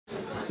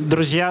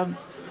Друзья,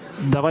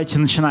 давайте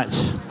начинать.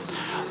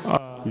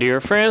 Dear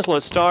friends,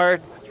 let's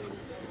start.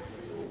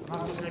 У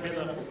нас после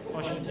обеда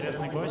очень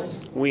интересный гость.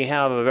 We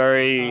have a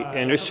very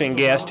interesting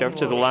guest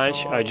after the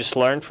lunch. I just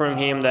learned from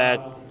him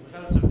that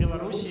Кажется, в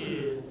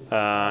Беларуси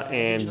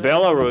in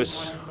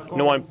Belarus,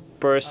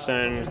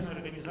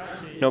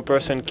 no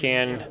person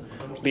can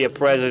be a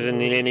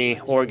president in any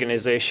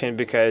organization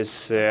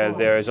because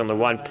there is only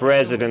one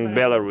president in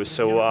Belarus.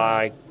 So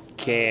I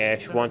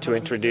want to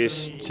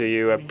introduce to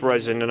you a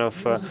president of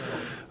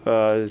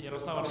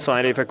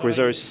Scientific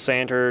Research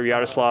Center,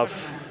 Jaroslav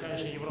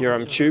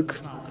Romanchuk,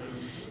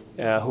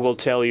 who will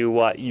tell you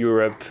what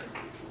Europe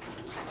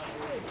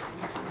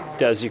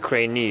does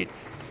Ukraine need.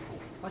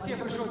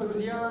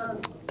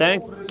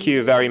 Thank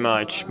you very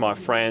much, my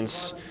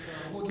friends.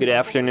 Good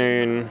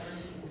afternoon.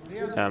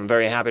 I'm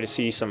very happy to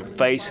see some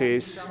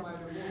faces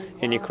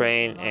in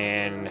Ukraine,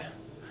 and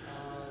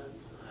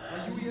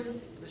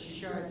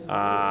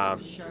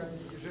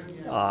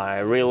I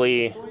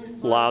really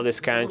love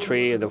this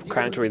country, the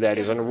country that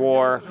is in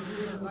war,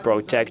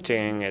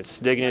 protecting its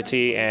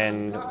dignity,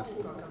 and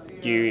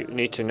you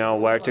need to know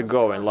where to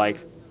go. And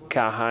like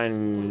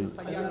Kahan,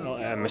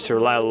 Mr.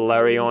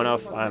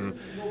 Larionov,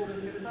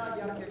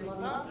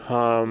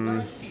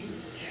 I'm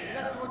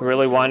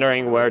really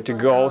wondering where to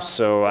go,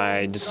 so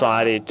I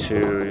decided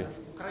to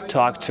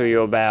talk to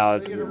you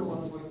about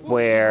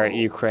where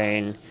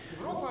Ukraine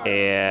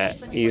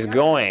is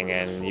going.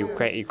 And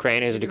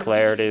Ukraine has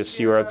declared its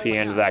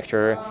European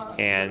vector,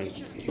 and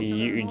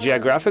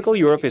geographical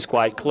Europe is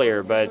quite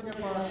clear, but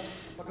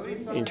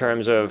in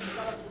terms of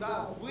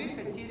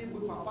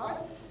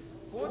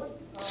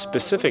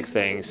specific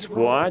things,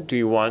 what do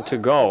you want to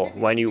go?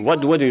 What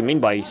do you mean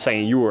by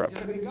saying Europe?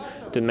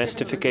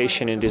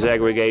 Demistification and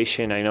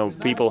desagregation. I know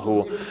people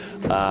who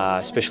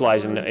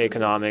specialize in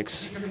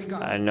economics.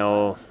 I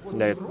know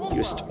the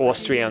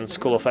Austrian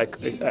School of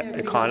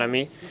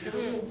Economy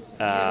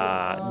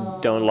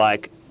don't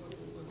like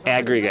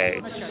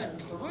aggregates,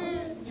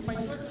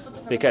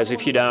 because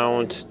if you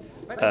don't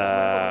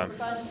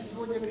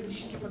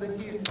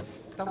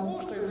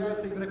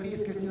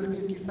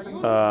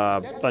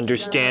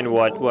understand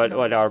what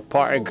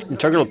are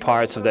integral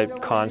parts of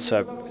that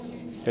concept,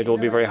 it will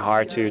be very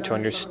hard to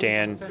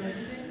understand.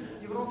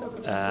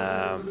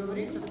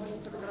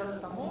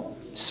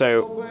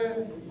 So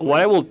what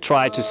I will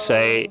try to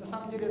say,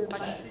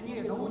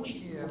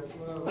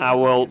 I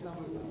will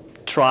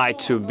try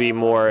to be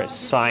more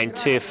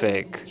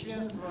scientific.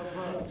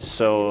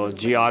 So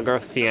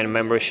geography and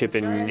membership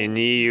in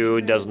EU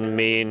doesn't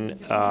mean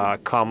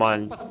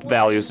common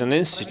values and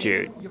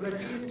institute.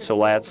 So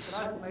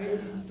let's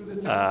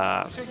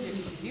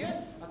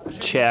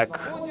check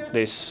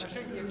this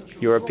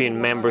European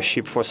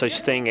membership for such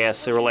thing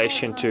as a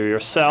relation to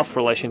yourself,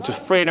 relation to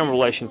freedom,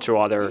 relation to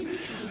other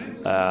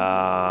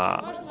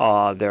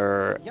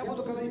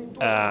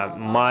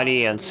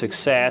money and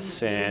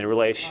success, and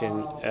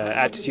relation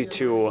attitude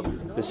to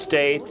the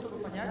state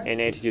and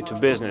attitude to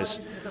business.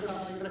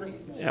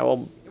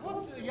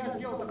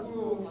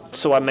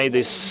 So I made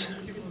this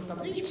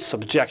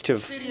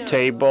subjective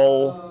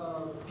table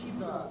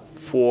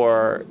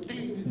for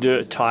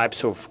the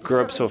types of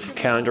groups of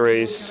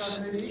countries,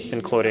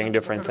 including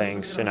different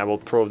things, and I will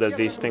prove that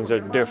these things are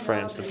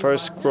different. The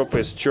first group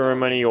is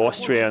Germany,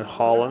 Austria, and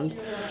Holland.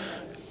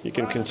 You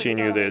can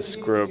continue this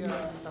group.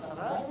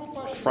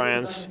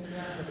 France,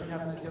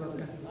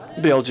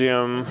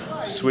 Belgium,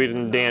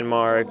 Sweden,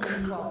 Denmark,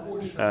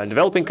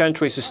 developing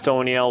countries,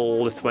 Estonia,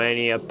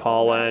 Lithuania,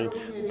 Poland,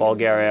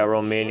 Bulgaria,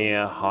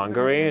 Romania,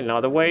 Hungary,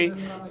 another way,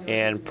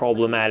 and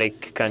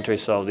problematic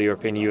countries of the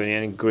European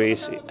Union,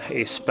 Greece,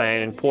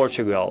 Spain, and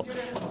Portugal.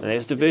 And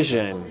there's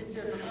division.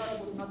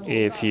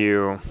 If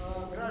you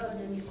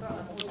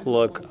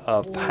look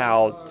up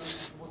how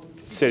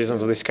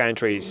citizens of these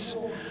countries,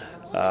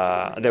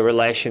 their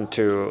relation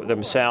to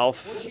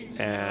themselves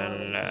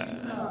and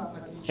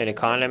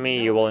economy,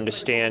 you will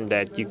understand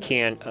that you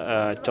can't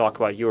talk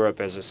about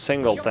Europe as a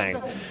single thing.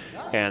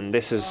 And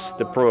this is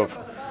the proof.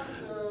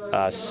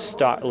 Let's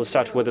start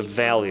with the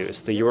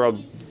values. The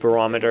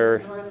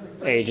Eurobarometer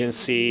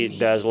agency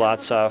does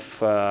lots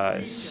of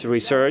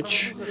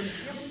research.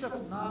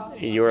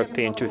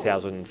 European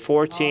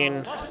 2014,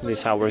 this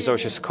is how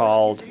research is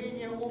called.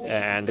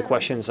 And the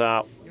questions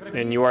are,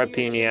 in your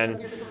opinion,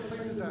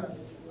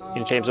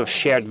 in terms of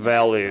shared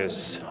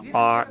values,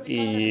 are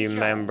EU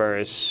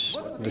members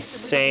the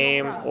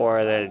same or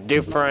are they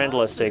different?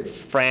 Let's take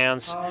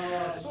France.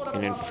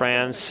 And in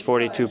France,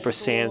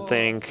 42%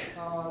 think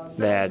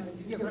that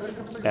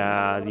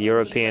the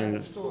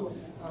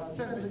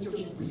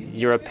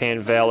European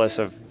values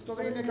are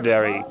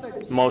very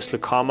mostly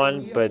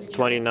common, but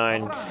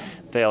 29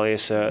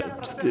 values,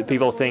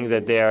 people think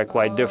that they are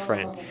quite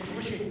different.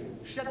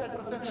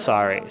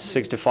 Sorry,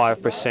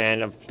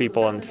 65% of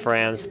people in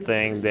France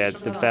think that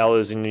the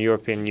values in the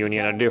European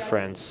Union are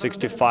different.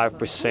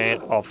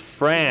 65% of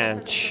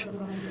French,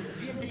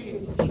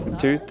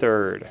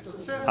 2/3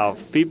 of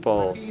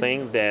people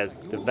think that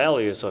the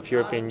values of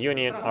European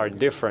Union are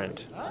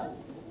different.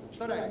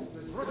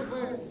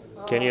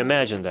 Can you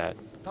imagine that?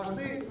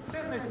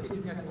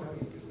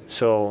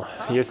 So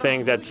you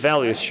think that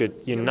values should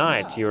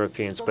unite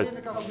Europeans, but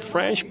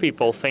French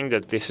people think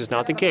that this is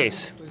not the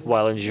case.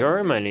 While in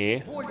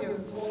Germany,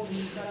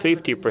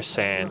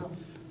 50%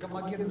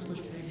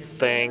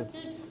 think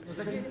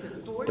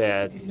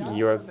that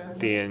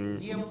European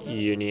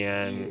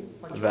Union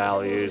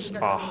values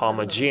are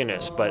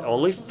homogeneous, but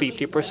only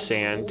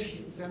 50%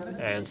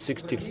 and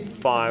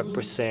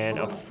 65%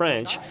 of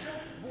French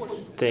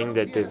think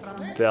that the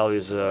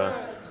values are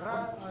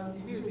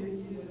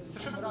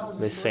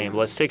the same.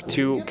 Let's take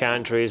two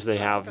countries that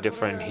have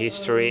different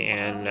history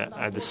and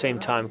at the same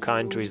time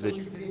countries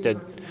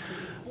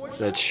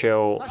that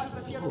show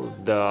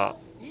the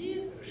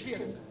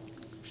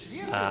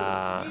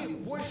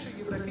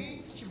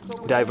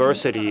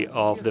diversity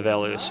of the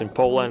values. In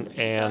Poland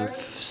and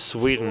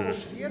Sweden,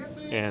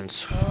 and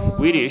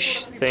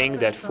Swedish think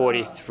that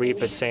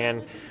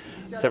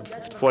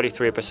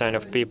 43%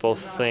 of people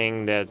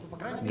think that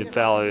the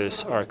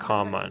values are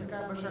common.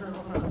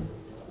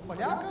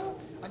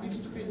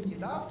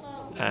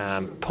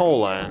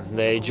 Poland,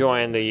 they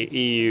joined the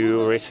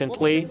EU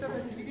recently,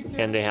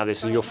 and they have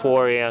this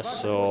euphoria,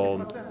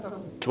 so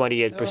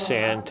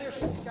 28%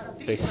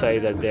 they say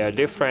that they are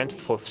different,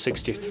 for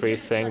 63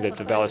 think that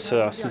the values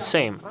are the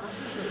same.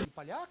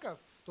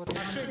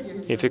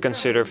 If you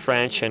consider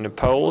French and the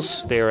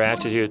Poles, their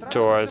attitude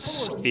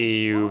towards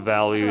EU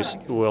values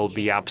will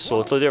be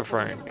absolutely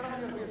different.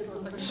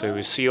 So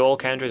we see all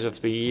countries of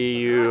the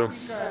EU,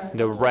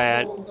 the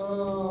red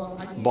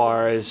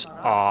bars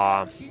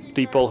are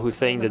people who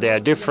think that they are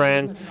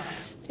different,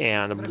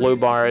 and the blue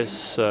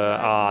bars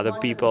are the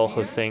people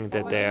who think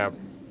that they are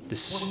the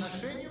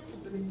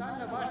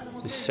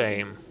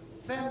same.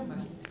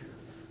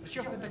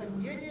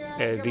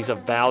 These are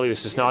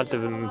values. It's not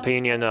the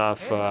opinion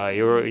of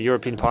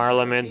European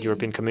Parliament,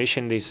 European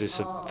Commission. This is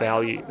a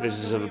value. This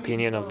is an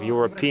opinion of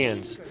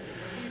Europeans.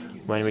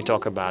 When we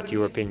talk about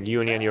European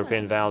Union,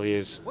 European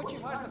values,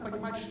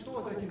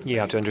 you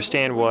have to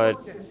understand what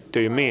do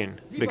you mean,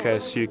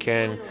 because you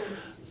can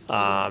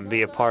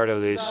be a part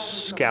of this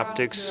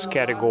skeptics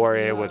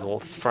category with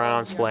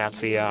France,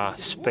 Latvia,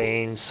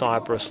 Spain,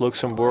 Cyprus,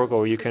 Luxembourg,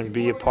 or you can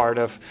be a part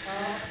of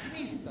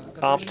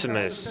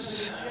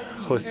optimists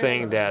who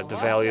think that the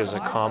values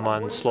are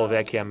common: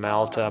 Slovakia,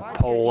 Malta,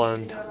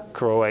 Poland,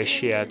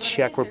 Croatia,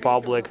 Czech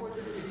Republic.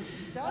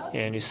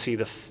 And you see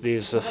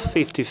these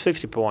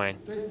 50-50 point,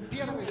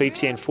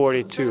 50 and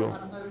 42.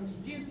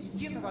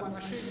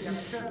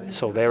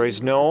 So there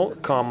is no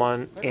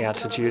common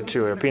attitude to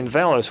European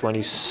values. When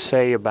you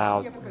say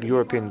about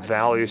European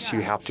values,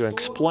 you have to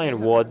explain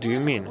what do you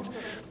mean,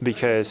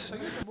 because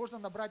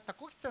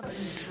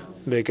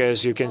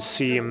you can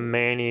see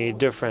many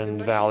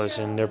different values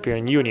in the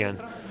European Union.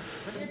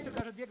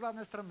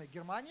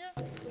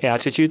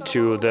 Attitude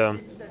to the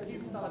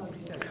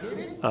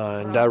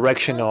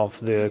direction of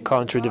the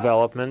country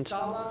development.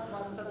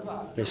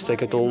 Let's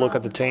take a look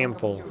at the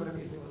table.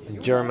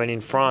 Germany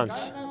and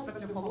France,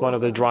 one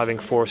of the driving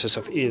forces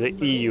of the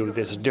EU.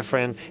 There's a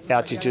different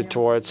attitude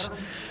towards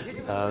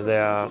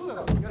the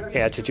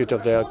attitude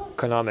of the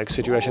economic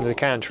situation in the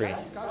country.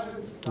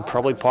 And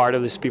probably part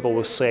of these people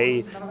will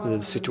say that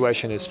the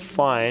situation is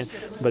fine,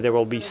 but there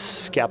will be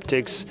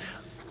skeptics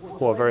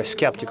who are very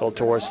skeptical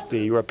towards the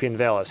European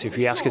values. If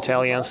you ask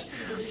Italians,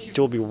 it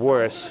will be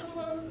worse.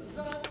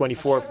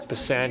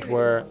 24%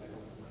 were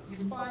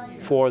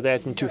for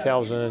that in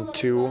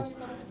 2002,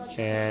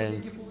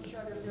 and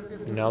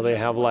now they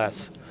have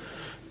less.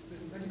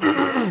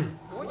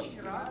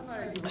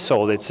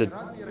 So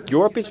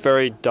Europe is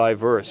very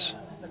diverse.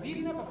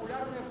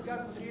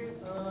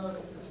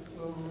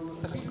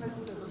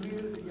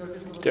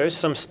 There is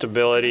some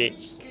stability,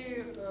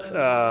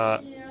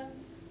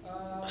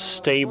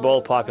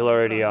 stable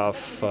popularity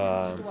of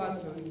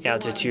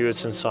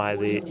attitudes inside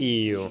the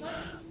EU.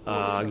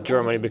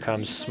 Germany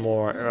becomes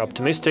more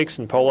optimistic,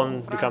 and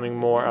Poland becoming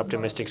more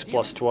optimistic,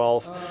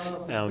 +12,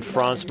 and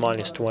France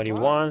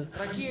 -21,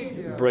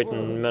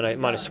 Britain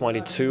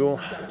 -22,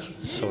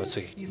 so it's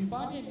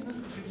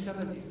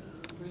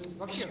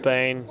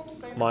Spain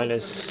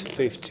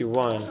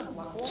 -51.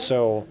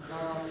 So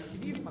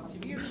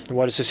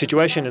what is the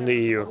situation in the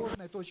EU?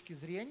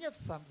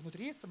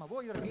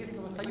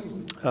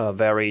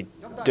 Very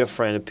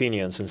different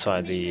opinions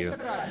inside the EU.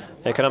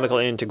 Economical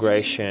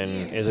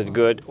integration, is it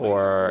good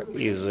or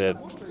is it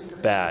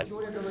bad?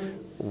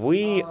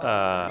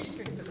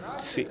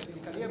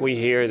 We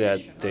hear that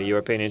the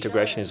European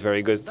integration is a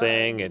very good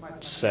thing. It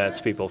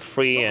sets people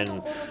free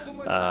and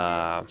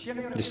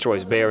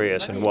destroys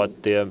barriers. And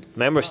what the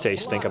member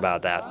states think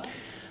about that.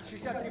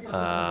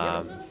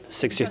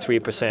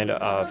 63%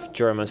 of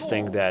Germans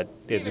think that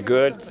it's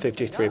good,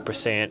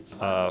 53%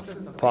 of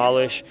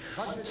Polish,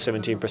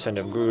 17%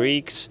 of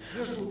Greeks,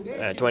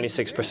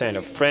 26%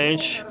 of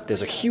French.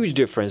 There's a huge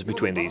difference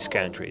between these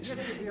countries.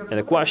 And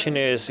the question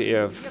is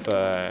if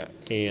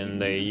in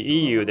the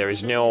EU there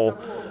is no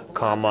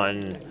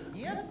common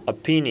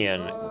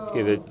opinion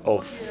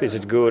is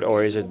it good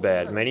or is it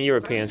bad. Many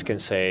Europeans can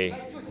say,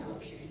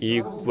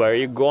 where are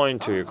you going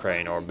to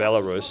Ukraine or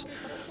Belarus?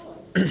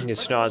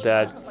 it's not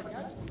that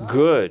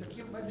good.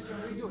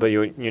 But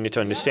you need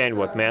to understand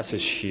what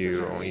message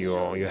you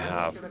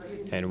have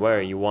and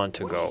where you want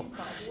to go.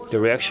 The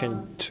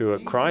reaction to a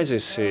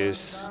crisis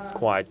is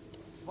quite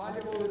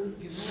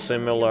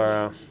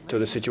similar to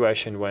the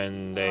situation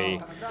when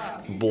they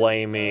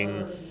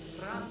blaming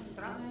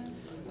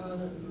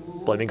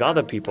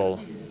other people.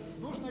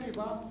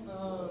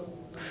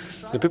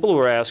 The people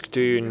were asked,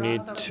 do you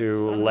need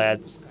to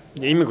let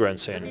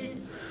immigrants in?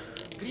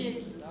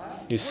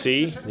 You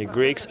see, the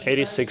Greeks,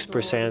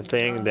 86%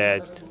 think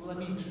that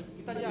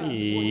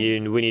we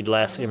need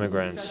less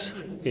immigrants.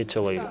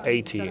 Italy,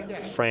 80,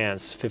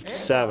 France,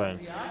 57,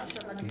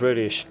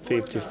 British,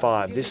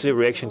 55. This is a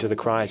reaction to the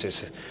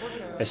crisis.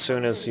 As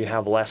soon as you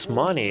have less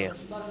money,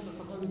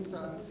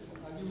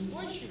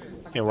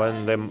 and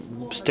when the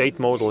state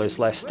model is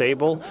less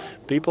stable,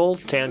 people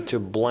tend to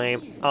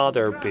blame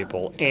other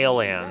people,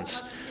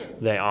 aliens.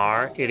 They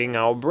are eating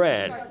our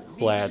bread.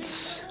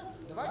 Let's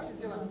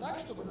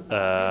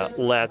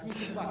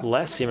let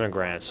less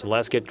immigrants.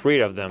 Let's get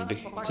rid of them.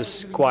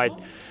 It's quite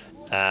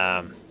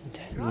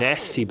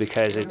nasty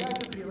because it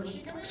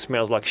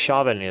smells like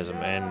chauvinism,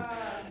 and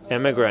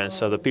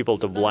immigrants are the people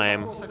to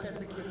blame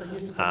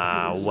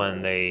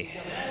when they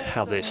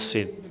have this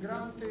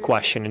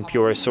question in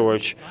pure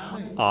research.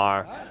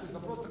 Are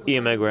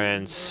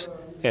immigrants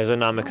as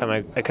an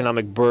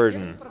economic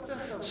burden?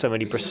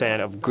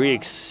 70% of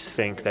Greeks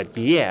think that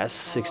yes,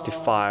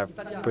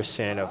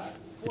 65% of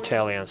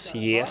Italians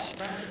yes,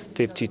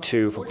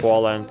 52 for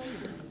Poland,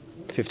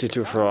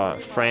 52 for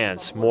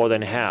France, more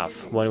than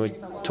half. When we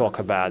talk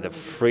about the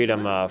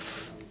freedom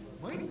of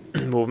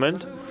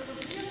movement,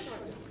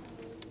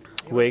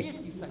 we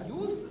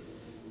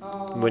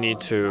need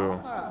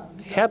to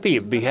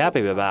be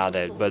happy about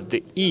it, but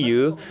the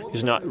EU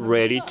is not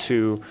ready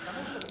to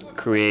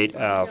create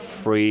a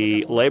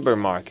free labor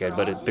market,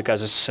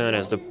 because as soon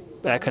as the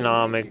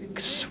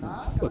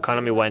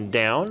economy went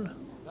down,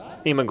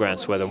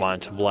 immigrants were the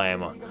ones to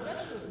blame.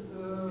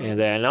 And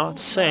they're not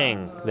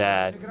saying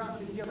that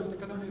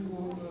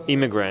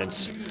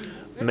immigrants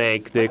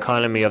make the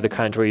economy of the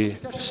country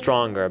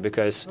stronger,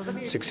 because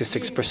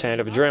 66%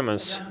 of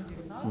Germans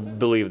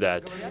believe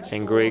that,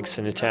 and Greeks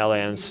and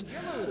Italians,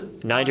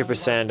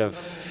 90% of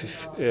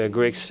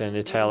Greeks and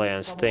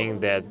Italians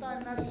think that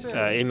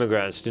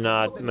immigrants do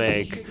not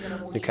make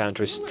the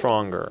country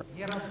stronger.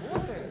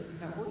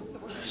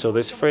 So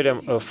this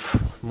freedom of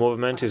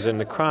movement is in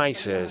the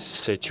crisis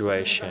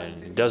situation.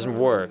 It doesn't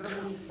work,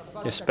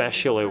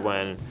 especially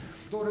when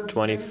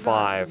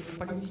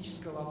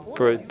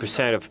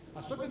 25% of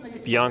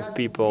young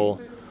people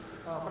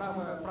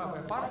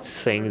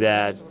think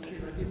that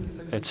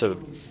it's a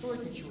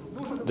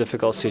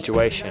difficult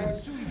situation.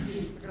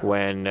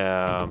 When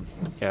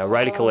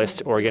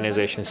radicalist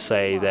organizations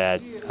say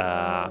that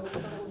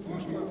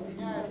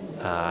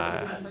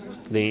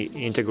the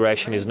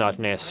integration is not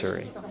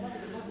necessary.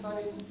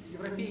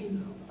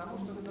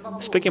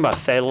 Speaking about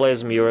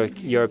fatalism,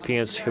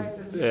 Ukrainians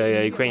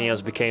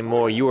became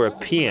more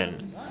European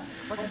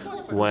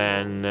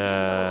when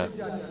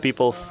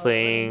people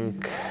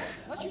think.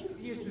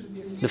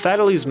 The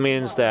fatalism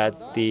means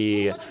that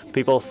the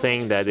people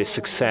think that the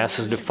success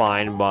is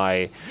defined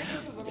by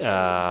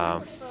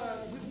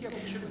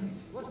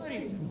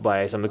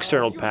some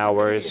external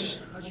powers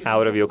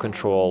out of your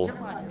control.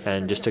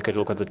 And just take a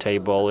look at the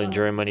table. In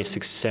Germany,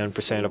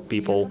 67% of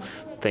people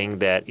think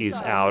that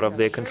is out of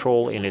their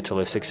control. In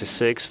Italy,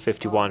 66,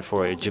 51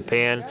 for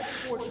Japan,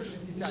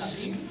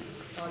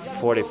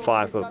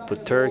 45 for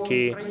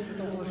Turkey.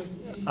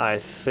 I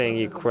think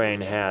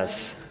Ukraine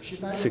has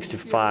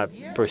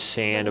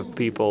 65% of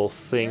people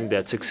think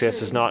that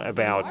success is not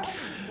about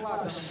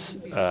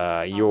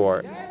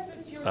your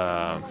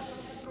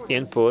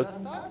input,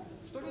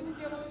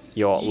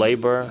 your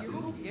labor,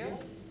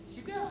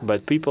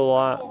 but people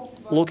are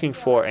looking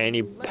for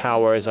any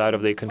powers out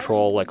of their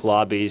control, like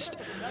lobbyists,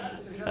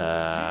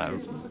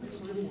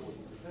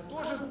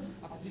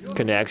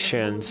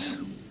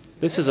 connections.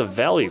 This is a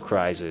value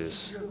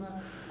crisis,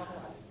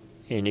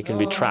 and you can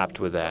be trapped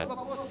with that.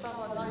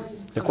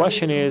 The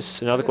question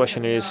is, another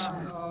question is,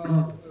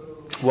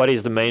 what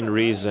is the main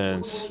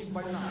reasons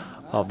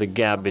of the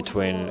gap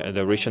between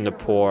the rich and the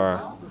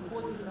poor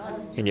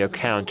in your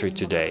country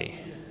today?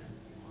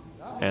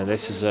 And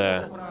this is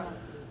a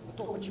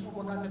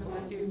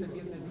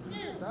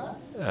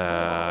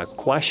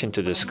question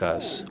to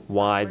discuss.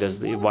 Why does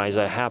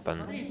that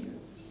happen?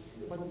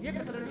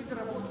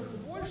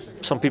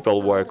 Some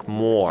people work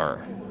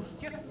more.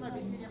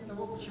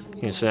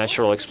 It's a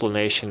natural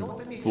explanation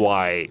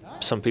why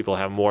some people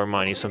have more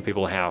money, some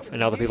people have,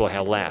 and other people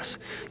have less.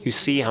 You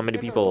see how many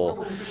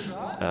people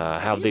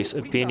have this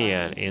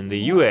opinion in the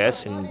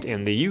US and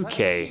in the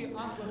UK.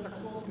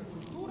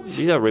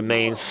 These are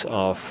remains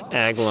of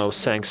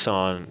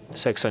Anglo-Saxon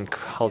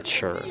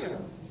culture.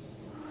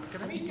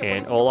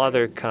 And all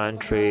other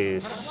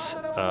countries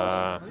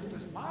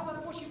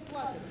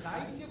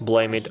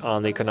blame it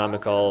on the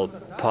economical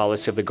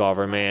policy of the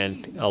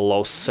government, a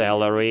low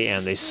salary,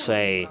 and they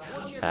say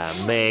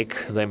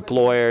make the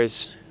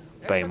employers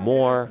pay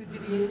more,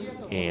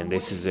 and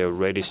this is the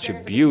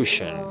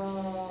redistribution.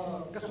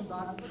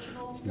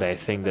 They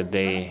think that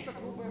they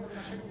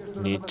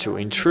need to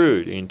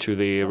intrude into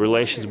the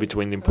relations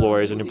between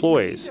employers and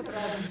employees.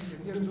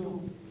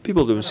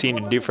 People don't see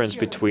any difference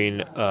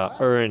between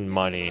earned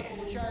money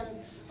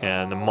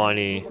and the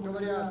money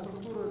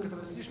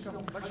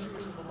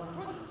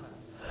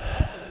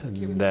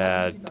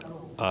that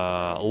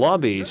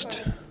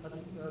lobbyists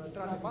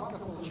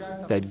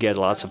that get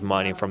lots of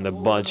money from the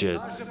budget,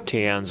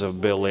 tens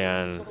of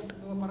billion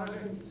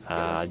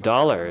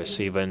dollars,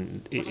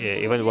 even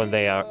when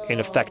they are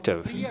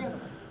ineffective.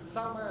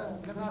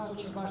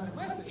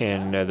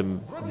 And the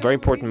very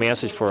important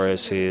message for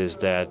us is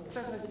that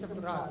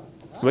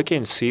we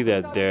can see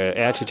that their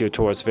attitude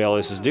towards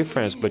values is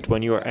different, but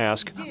when you are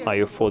asked, are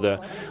you for the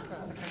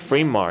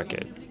free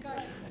market?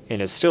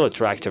 And it's still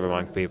attractive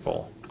among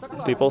people.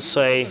 People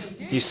say,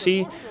 you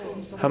see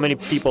how many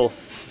people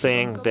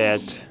think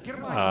that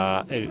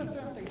a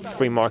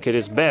free market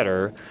is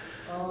better.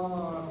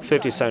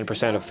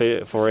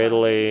 57% for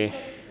Italy,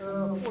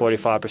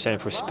 45%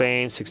 for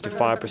Spain,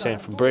 65%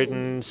 for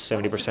Britain,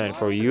 70%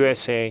 for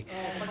USA.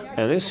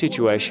 And this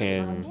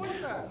situation,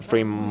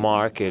 free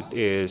market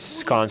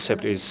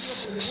concept is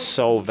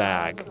so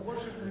vague,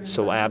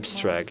 so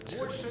abstract.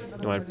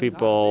 When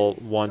people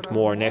want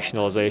more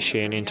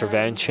nationalization,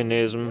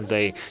 interventionism,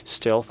 they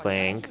still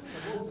think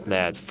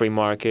that free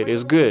market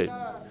is good.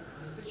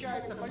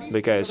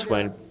 Because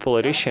when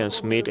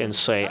politicians meet and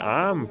say,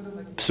 I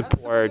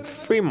support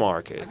free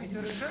market,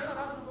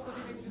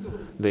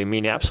 they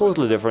mean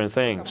absolutely different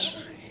things.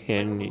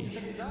 And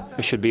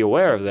you should be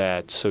aware of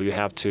that, so you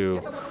have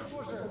to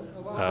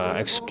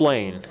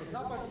explain.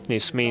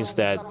 This means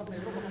that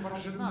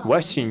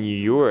Western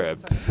Europe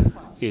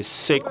is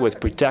sick with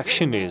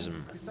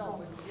protectionism.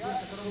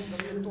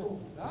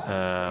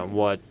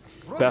 What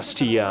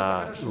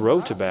Bastia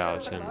wrote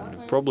about, and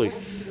probably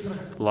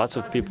lots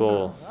of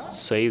people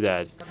say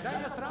that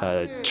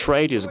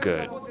trade is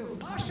good.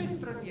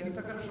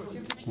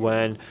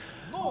 When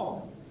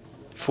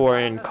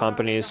foreign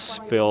companies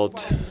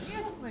build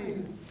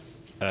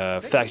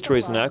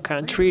factories in our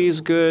country is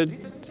good,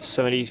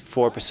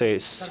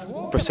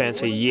 74%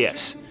 say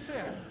yes.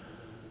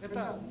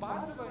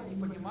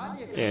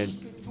 And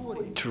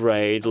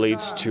trade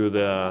leads to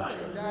the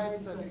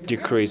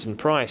decrease in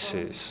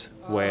prices,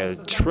 where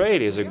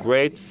trade is a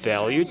great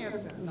value,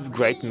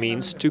 great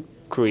means to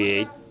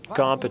create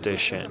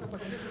competition.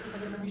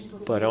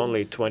 But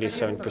only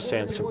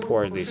 27%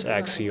 support this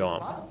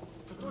axiom.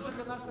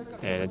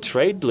 And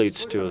trade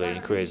leads to the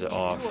increase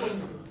of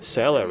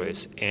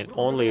salaries, and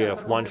only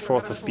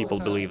 1/4 of people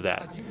believe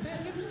that.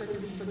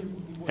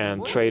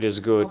 And trade is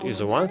good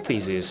is one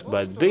thesis,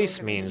 but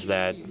this means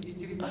that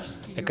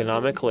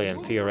economically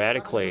and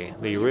theoretically,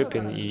 the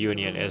European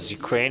Union, as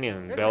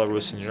Ukrainian,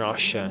 Belarus, and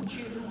Russia,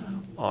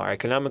 are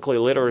economically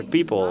literate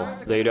people.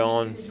 They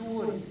don't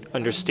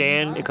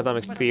understand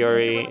economic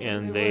theory,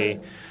 and they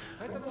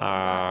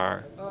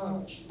are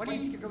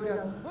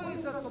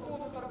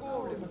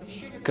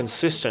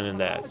consistent in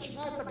that.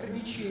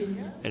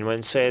 And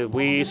when say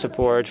we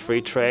support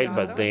free trade,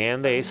 but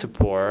then they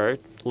support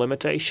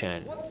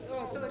limitation.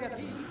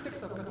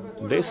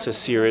 This is a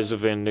series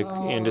of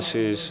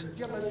indices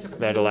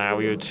that allow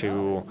you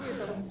to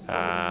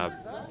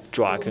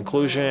draw a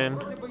conclusion.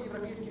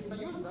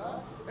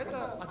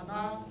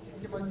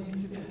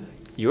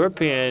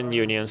 European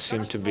Union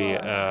seems to be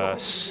a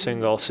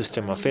single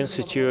system of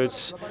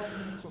institutes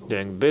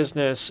doing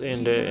business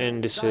in the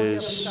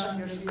indices,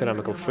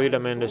 economical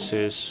freedom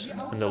indices,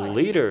 and the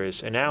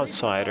leaders and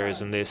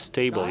outsiders in this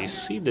table. You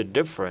see the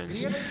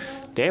difference.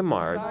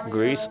 Denmark,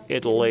 Greece,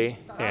 Italy,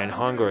 and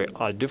Hungary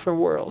are different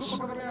worlds.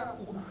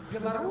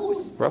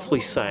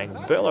 Roughly saying,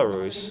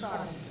 Belarus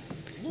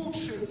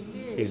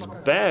is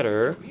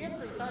better,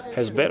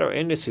 has better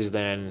indices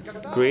than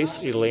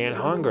Greece, Italy, and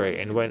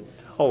Hungary. And when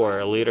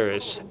our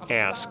leaders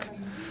ask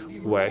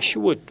where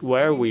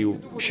we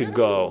should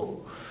go,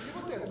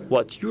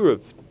 what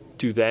Europe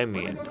do they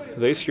mean?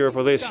 This Europe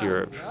or this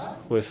Europe?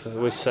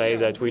 We say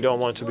that we don't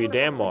want to be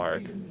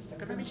Denmark,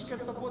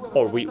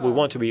 or we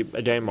want to be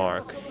a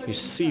Denmark. You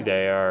see,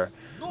 they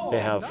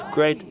have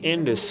great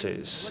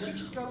indices,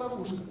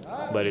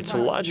 but it's a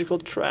logical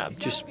trap.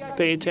 Just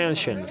pay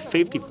attention.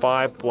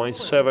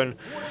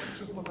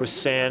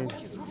 55.7%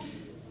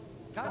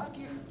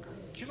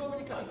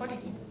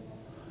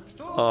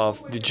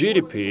 of the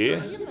GDP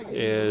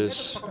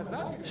is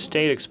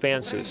state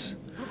expenses.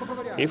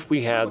 If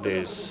we had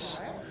this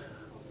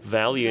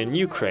value in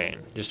Ukraine,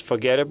 just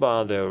forget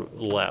about the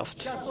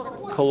left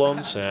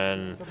columns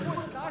and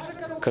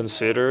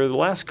consider the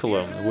last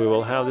column. We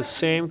will have the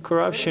same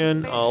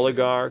corruption,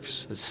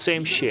 oligarchs, the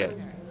same shit.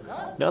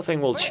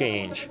 Nothing will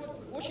change.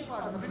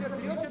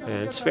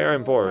 And it's very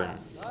important.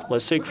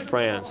 Let's take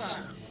France.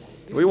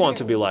 We want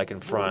to be like in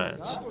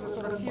France.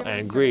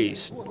 And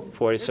Greece,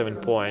 47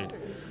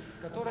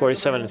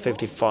 and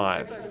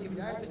 55.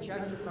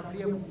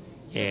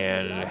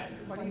 And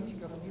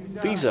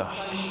these are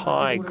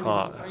high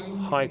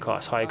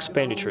costs, high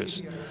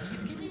expenditures.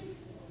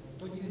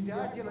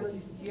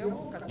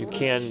 You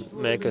can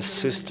make a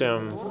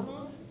system,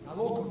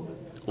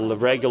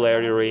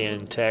 regulatory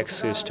and tax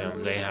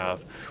system they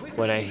have.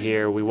 When I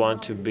hear we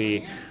want to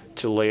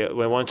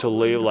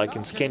live like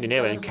in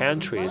Scandinavian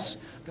countries,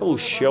 I will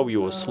show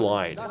you a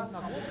slide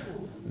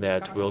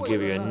that will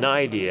give you an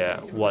idea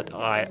what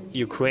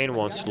Ukraine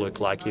wants to look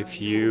like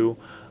if you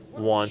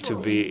want to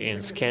be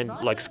in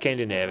like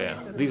Scandinavia.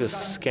 These are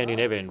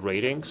Scandinavian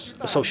ratings,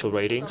 social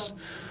ratings.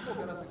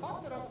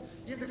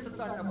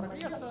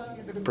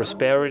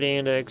 Prosperity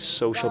index,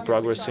 social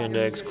progress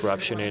index,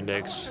 corruption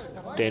index.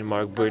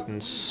 Denmark,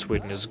 Britain,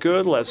 Sweden is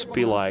good. Let's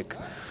be like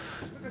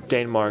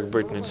Denmark,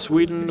 Britain, and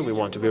Sweden. We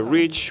want to be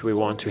rich. We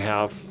want to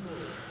have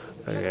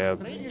a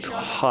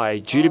high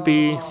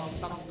GDP.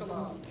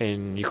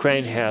 And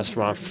Ukraine has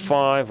around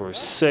 5,000 or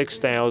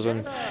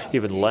 6,000,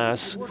 even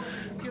less.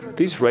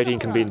 This rating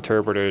can be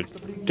interpreted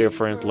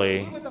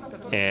differently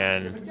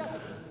and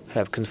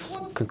have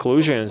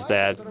conclusions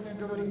that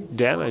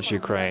damage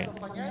Ukraine.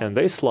 And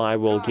this slide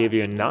will give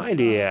you an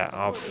idea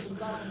of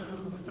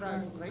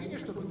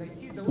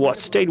what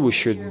state we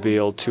should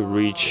build to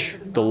reach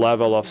the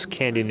level of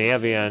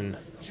Scandinavian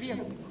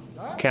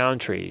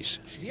countries.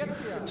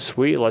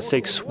 Let's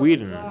take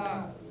Sweden.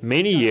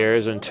 Many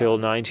years until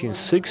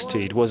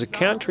 1960, it was a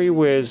country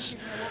with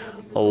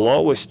the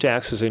lowest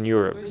taxes in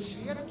Europe.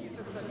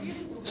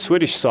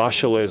 Swedish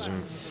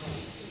socialism,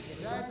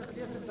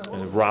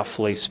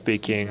 roughly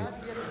speaking,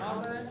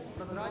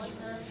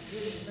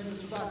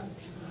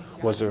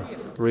 was a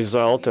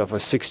result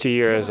of 60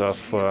 years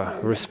of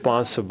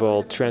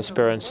responsible,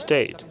 transparent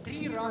state.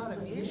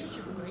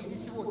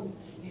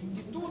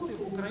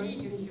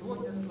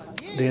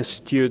 The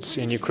institutes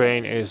in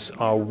Ukraine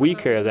are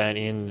weaker than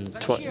in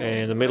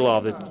the middle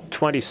of the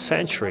 20th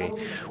century.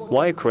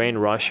 Why Ukraine,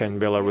 Russia, and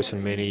Belarus,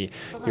 and many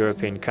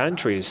European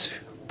countries,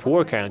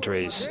 poor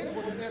countries,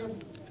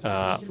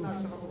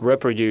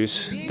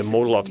 reproduce the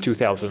model of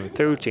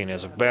 2013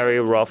 as a very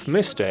rough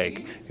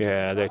mistake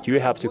that you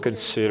have to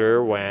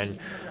consider when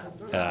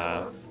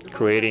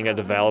creating a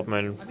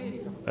development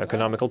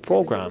economical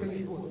program.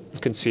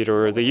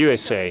 Consider the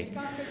USA.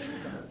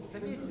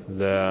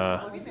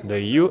 The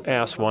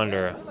U.S.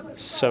 wonder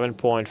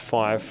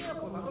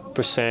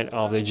 7.5%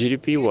 of the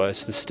GDP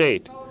was the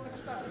state.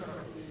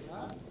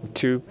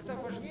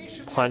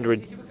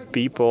 200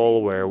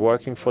 people were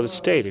working for the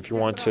state. If you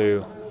want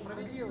to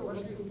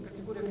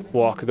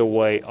walk the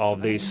way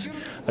of these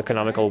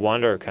economical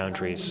wonder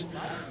countries,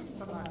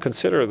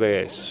 consider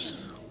this: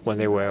 when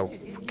they were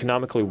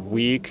economically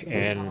weak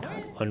and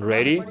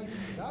unready,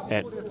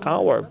 and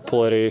our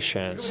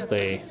politicians,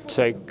 they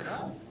take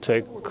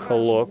a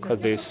look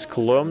at this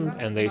column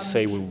and they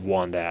say we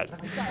want that.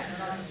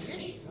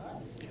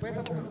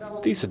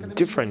 These are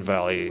different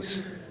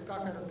values.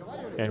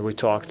 And we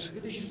talked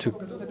to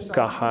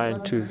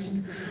Kaha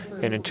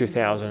and in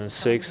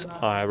 2006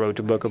 I wrote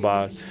a book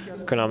about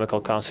economical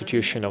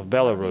constitution of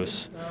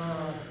Belarus.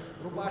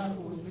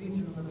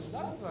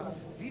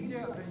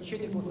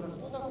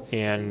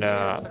 And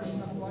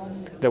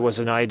there was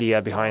an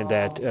idea behind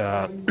that,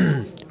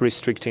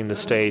 restricting the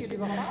state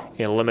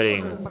and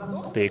limiting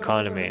the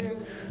economy,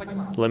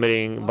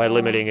 by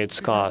limiting its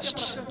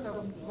costs.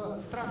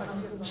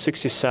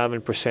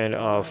 67%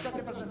 of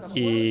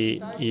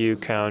EU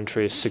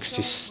countries,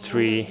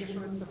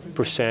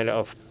 63%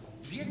 of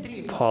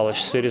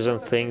Polish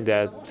citizens think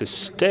that the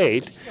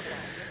state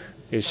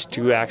is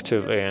too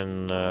active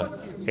in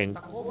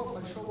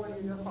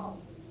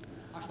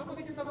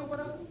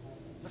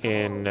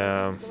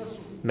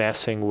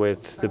messing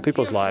with the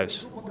people's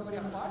lives.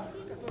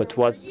 But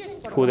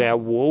who they are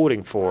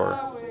voting for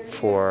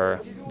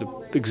the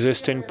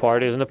existing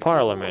parties in the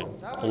parliament,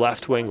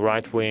 left wing,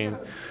 right wing.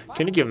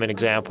 Can you give me an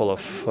example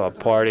of a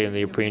party in the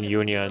European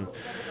Union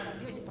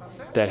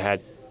that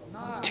had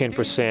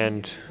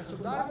 10%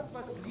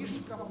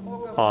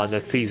 on the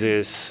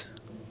thesis,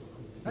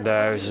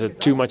 there's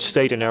too much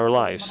state in our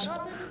lives?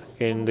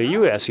 In the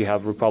US, you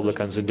have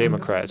Republicans and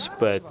Democrats,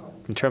 but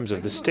in terms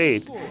of the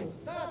state,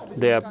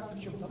 they are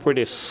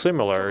pretty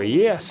similar.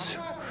 Yes,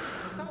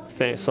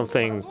 some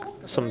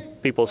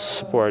people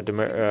support the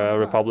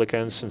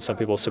Republicans and some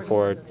people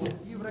support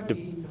the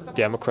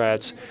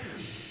Democrats.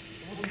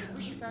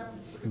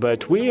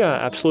 But we are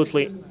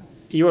absolutely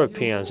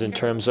Europeans in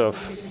terms of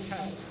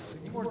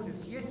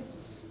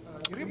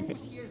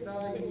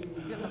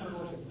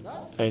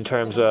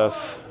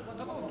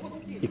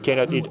you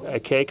cannot eat a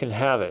cake and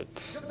have it.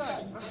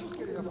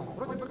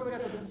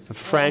 The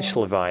French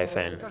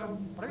Leviathan.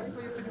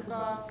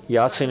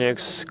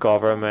 Yatsenyk's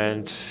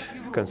government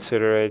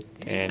considered it,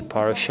 and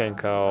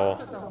Poroshenko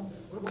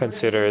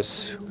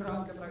considers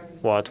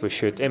what we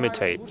should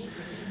imitate.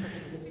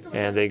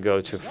 And they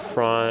go to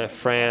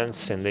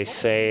France and they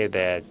say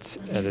that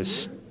the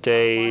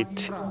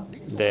state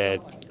that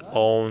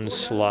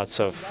owns lots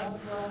of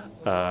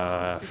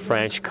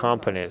French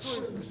companies.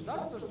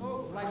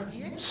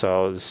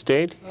 So the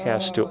state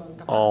has to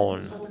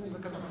own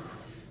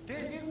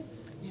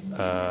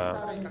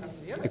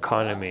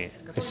economy.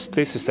 It's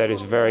thesis that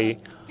is very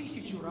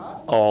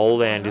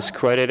old and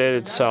discredited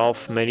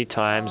itself many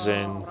times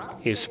and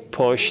is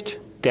pushed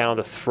down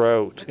the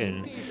throat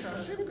in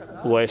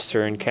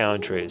Western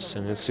countries,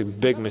 and it's a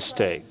big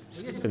mistake.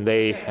 And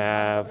they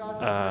have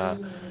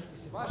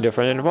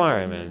different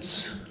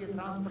environments.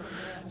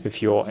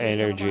 If your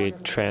energy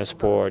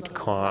transport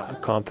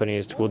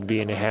companies would be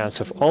in the hands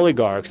of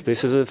oligarchs,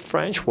 this is a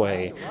French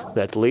way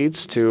that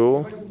leads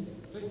to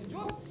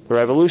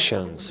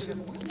revolutions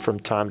from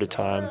time to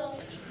time.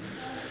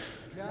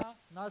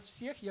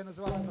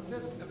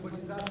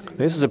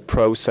 This is a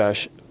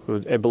process,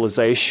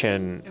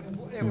 ebolization,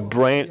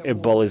 brain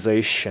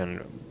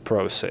ebolization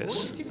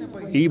process.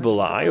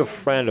 Ebola, are you a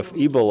friend of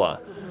Ebola?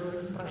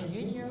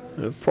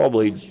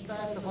 Probably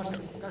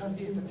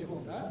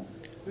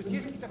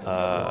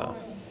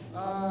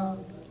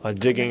are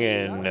digging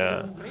in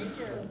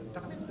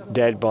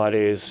dead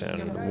bodies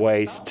and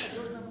waste.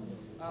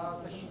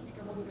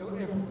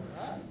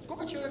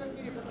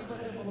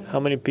 How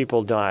many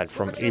people died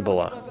from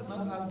Ebola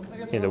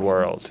in the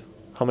world?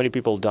 How many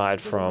people died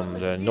from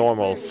the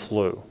normal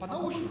flu?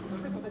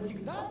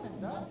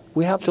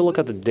 We have to look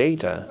at the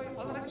data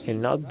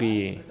and not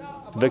be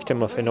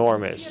victim of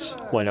enormists.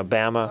 When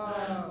Obama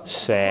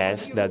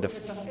says that the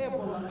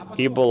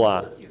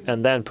Ebola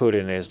and then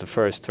Putin is the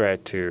first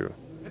threat to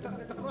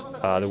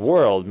the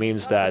world,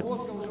 means that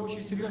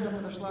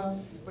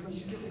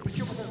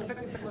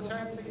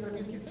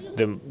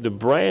the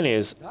brain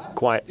is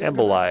quite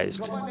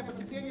embolized.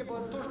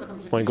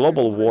 When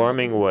global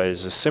warming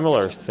was a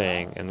similar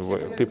thing, and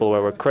people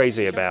were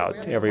crazy about,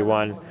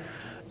 everyone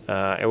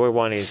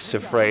is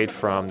afraid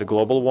from the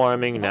global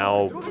warming.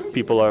 Now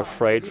people are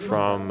afraid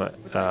from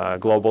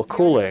global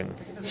cooling.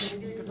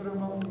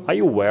 Are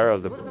you aware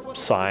of the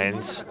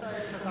science?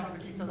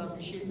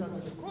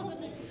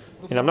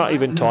 And I'm not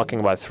even talking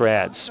about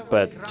threats,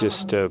 but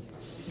just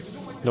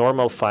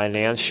normal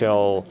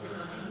financial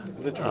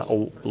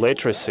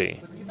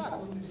literacy.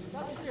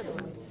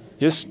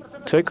 Just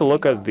take a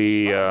look at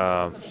the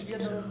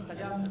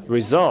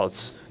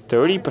results.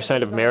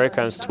 30% of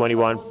Americans,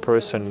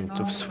 21%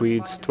 of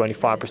Swedes,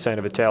 25%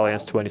 of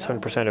Italians,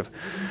 27% of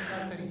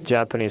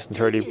Japanese, and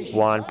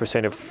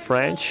 31% of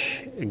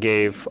French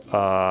gave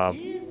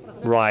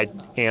right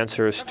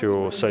answers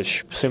to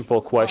such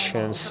simple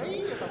questions,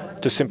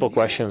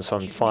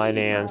 on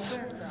finance.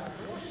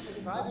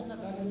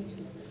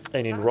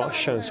 And in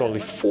Russians,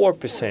 only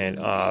 4%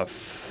 of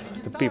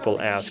the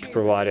people asked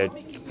provided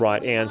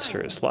right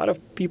answers. A lot of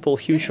people,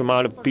 huge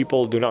amount of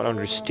people, do not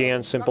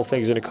understand simple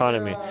things in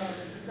economy.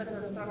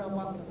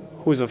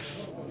 Who's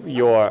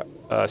your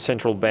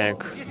central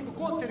bank,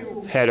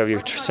 head of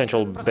your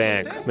central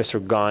bank,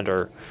 Mr.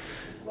 Gondar?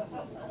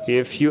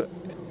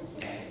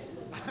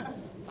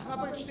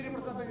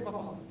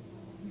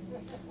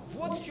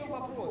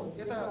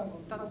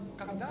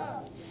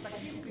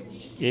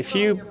 If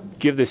you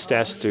give this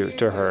test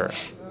to her,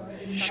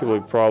 she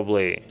will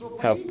probably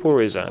have poor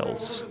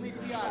results.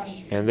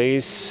 And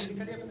these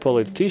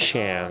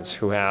politicians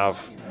who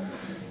have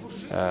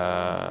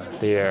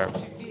their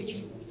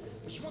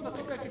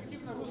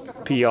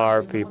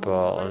PR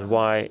people, and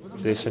why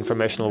this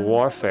informational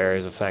warfare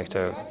is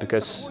effective,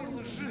 because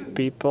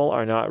people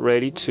are not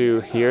ready to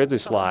hear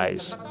these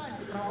lies.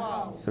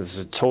 This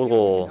is a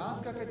total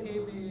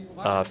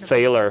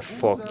failure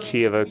for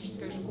Kiev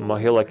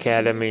Mohil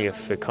Academy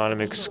of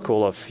Economic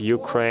School of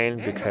Ukraine,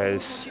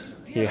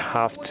 because you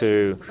have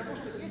to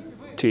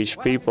teach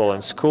people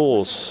in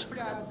schools.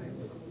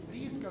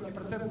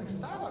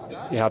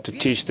 You have to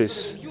teach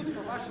these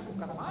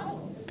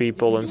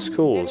people in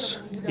schools.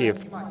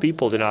 If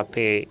people do not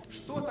pay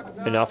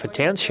enough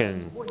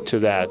attention to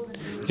that,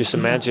 just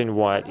imagine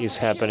what is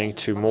happening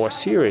to more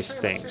serious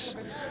things.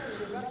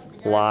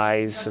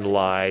 Lies and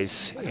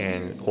lies,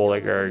 and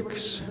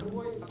oligarchs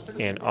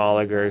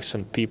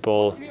and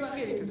people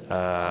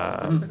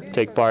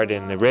take part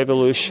in the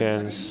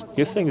revolutions.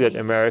 You think that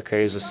America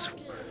is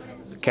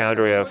a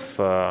country of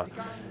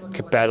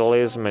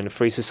capitalism and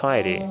free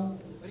society.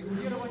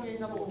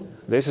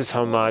 This is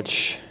how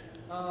much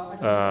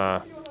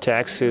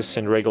taxes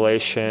and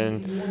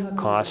regulation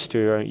cost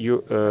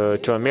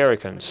to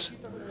Americans.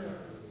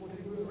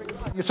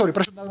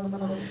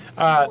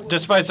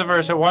 Just vice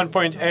versa,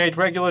 1.8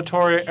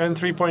 regulatory and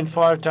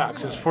 3.5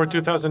 taxes for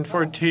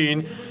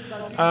 2014.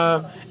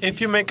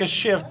 If you make a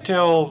shift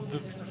till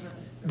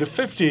the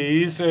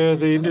 50s,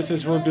 the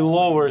indices will be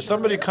lower.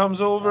 Somebody comes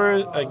over,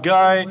 a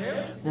guy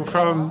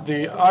from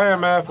the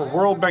IMF or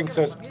World Bank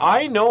says,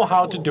 I know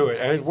how to do it,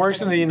 and it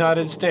works in the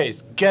United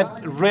States. Get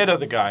rid of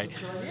the guy.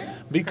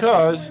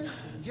 Because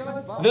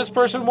this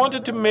person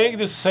wanted to make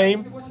the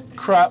same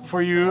crap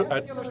for you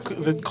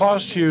that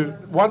cost you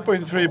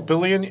 1.3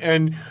 billion,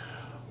 and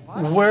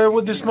where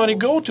would this money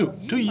go to?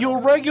 To your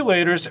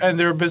regulators and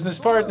their business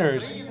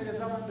partners,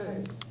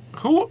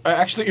 who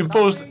actually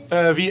imposed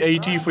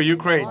VAT for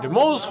Ukraine. The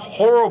most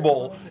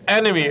horrible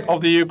enemy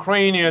of the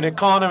Ukrainian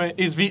economy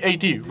is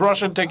VAT.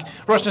 Russians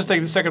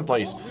take the second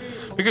place,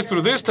 because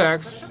through this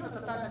tax,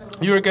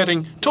 you are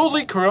getting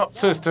totally corrupt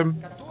system,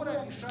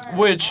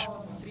 which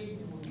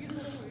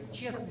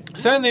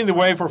sending the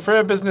way for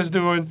fair business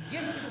doing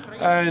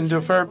and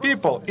fair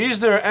people. Is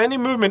there any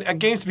movement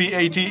against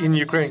VAT in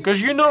Ukraine?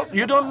 Because you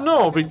don't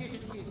know, but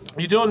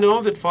you don't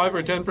know that 5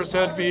 or 10%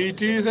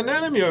 VAT is an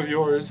enemy of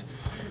yours.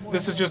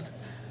 This is just,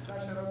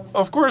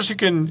 of course, you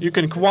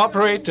can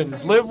cooperate and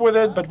live with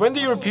it, but when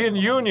the European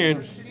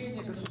Union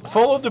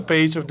followed the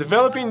pace of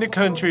developing the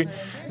country,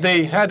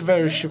 they had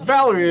very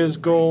chivalrous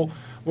goal,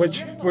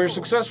 which were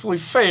successfully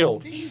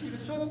failed.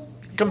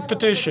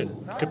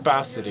 Competition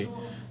capacity.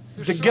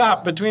 The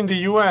gap between the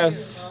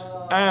US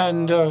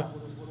and,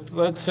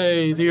 let's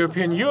say, the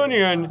European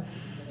Union,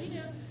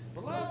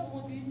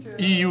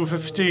 EU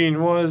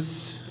 15,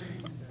 was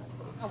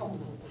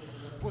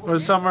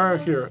somewhere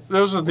here.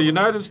 Those are the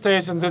United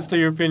States and that's the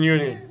European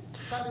Union.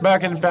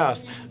 Back in the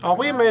past.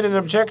 We made an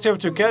objective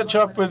to catch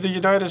up with the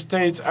United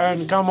States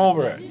and come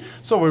over it.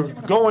 So we're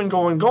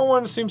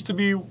going, seems to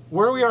be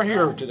where we are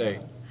here today.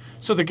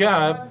 So the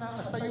gap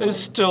is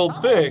still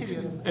big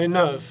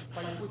enough.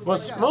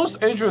 What's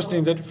most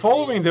interesting that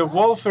following the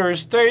welfare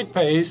state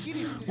pace,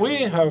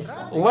 we have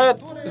let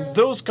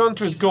those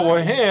countries go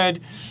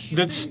ahead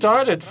that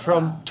started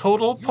from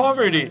total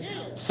poverty.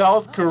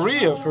 South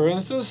Korea, for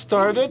instance,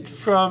 started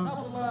from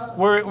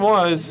where it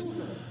was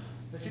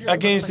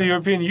against the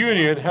European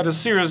Union, had a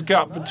serious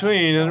gap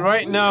between, and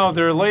right now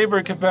their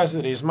labor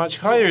capacity is much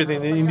higher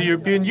than in the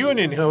European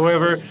Union.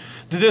 However,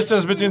 the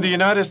distance between the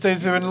United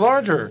States is even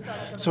larger.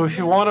 So if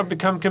you want to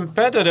become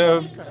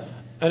competitive,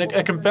 and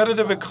a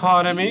competitive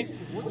economy,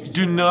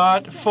 do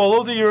not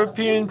follow the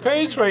European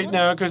pace right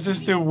now, because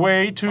it's the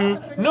way to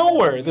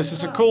nowhere. This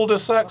is a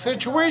cul-de-sac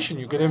situation.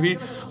 You're going to be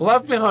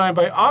left behind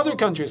by other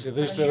countries.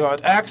 This is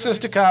about access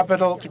to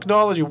capital,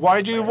 technology.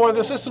 Why do you want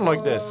a system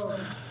like this?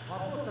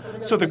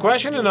 So the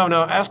question that I'm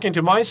now asking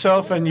to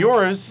myself and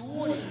yours,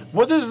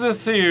 what is the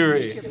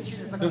theory,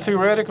 the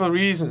theoretical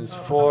reasons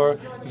for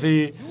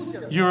the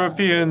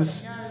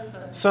Europeans'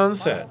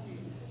 sunset?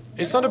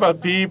 It's not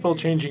about people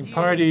changing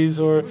parties,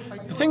 or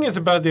the thing is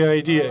about the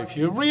idea. If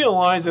you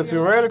realize the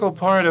theoretical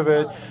part of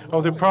it,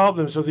 of the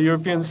problems of the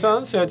European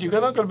sunset, you're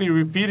not going to be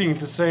repeating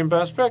the same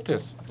best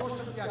practice.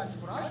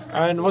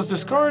 And what's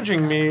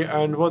discouraging me,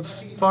 and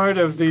what's part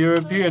of the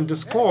European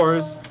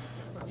discourse,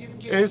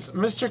 is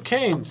Mr.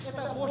 Keynes.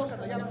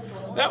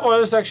 That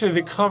was actually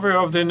the cover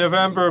of the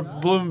November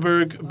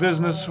Bloomberg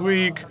Business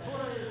Week.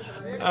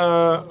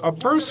 A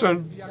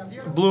person,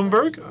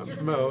 Bloomberg,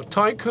 a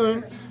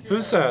tycoon,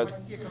 who said,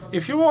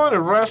 if you want a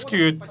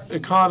rescued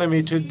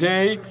economy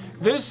today,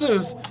 this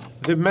is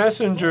the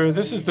messenger,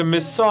 this is the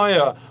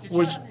Messiah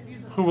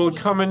who will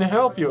come and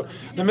help you.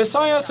 The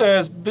Messiah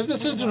says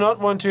businesses do not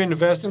want to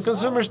invest and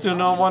consumers do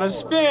not want to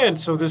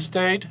spend, so the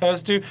state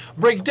has to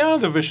break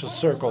down the vicious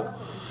circle.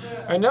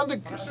 And now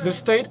the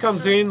state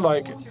comes in,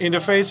 like in the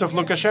face of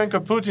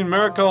Lukashenko, Putin,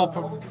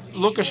 Merkel,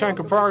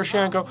 Lukashenko,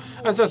 Poroshenko,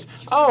 and says,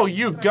 oh,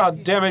 you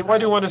goddammit, why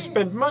do you want to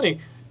spend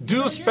money?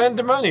 Do spend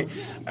the money.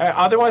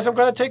 Otherwise, I'm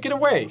going to take it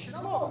away.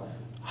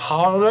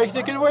 How do I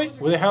take it away?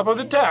 With the help of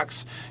the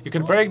tax. You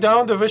can break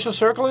down the vicious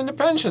circle in the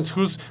pensions.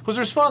 Who's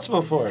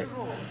responsible for it?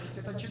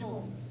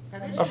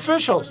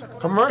 Officials,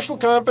 commercial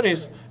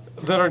companies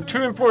that are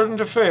too important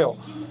to fail,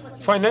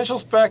 financial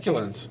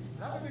speculants,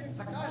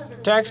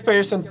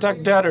 taxpayers and tax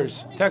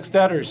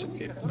debtors.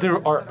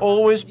 There are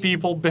always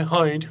people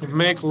behind who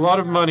make a lot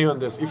of money on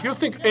this. If you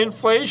think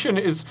inflation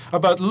is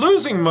about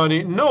losing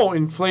money, no,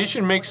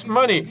 inflation makes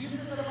money.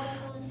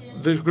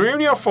 The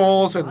hryvnia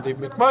falls and they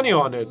make money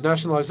on it.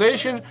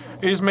 Nationalization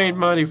is made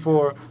money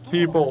for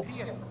people.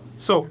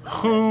 So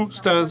who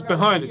stands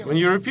behind it? When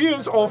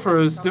Europeans offer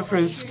us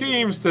different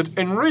schemes that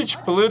enrich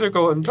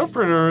political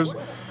entrepreneurs,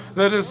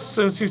 that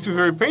seems to be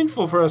very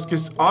painful for us,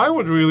 because I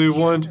would really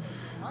want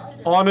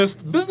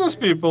honest business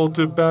people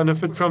to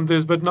benefit from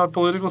this, but not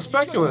political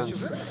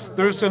speculants.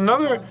 There's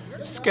another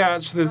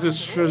sketch that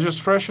is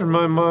just fresh in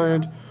my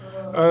mind.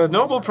 A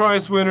Nobel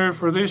Prize winner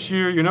for this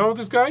year. You know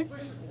this guy?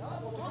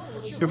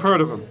 You've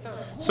heard of him.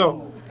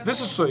 So this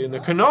is an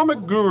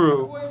economic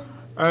guru.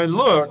 And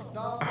look,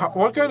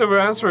 what kind of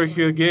answer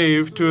he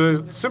gave to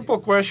a simple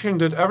question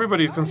that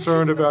everybody is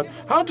concerned about: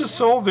 how to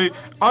solve the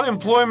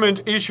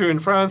unemployment issue in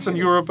France and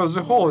Europe as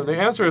a whole. And the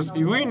answer is,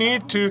 we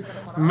need to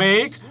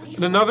make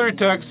another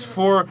tax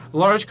for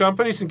large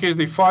companies in case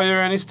they fire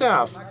any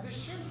staff.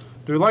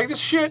 Do you like this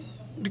shit?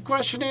 The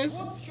question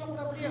is.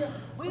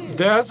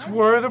 That's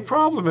where the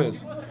problem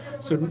is.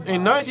 So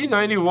in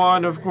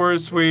 1991, of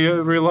course, we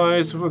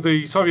realized with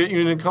the Soviet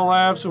Union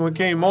collapse, and we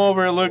came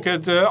over, look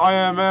at the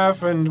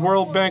IMF and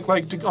World Bank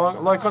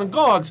like on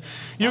gods.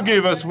 You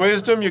gave us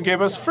wisdom, you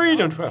gave us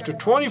freedom. After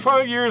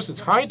 25 years,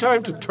 it's high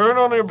time to turn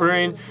on your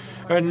brain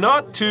and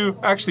not to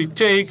actually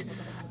take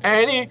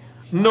any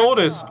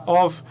notice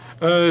of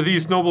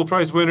these Nobel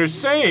Prize winners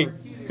saying,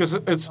 because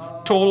it's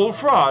total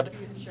fraud.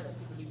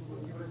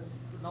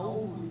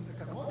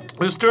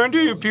 Let's turn to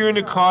the European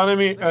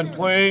economy and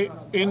play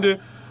in the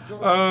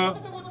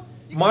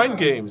mind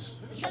games.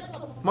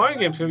 Mind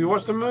games. Have you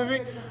watched the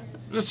movie?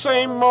 the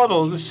same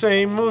model, the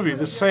same movie,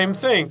 the same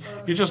thing.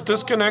 You just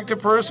disconnect a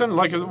person,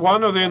 like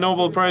one of the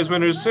Nobel Prize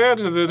winners said,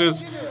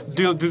 that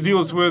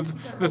deals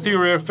with the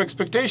theory of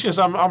expectations.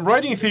 I'm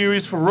writing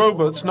theories for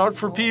robots, not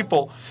for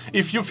people.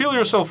 If you feel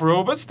yourself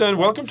robots, then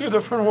welcome to a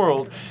different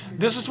world.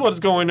 This is what's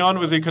going on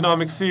with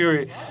economic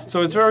theory.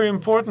 So it's very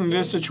important in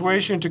this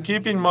situation to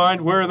keep in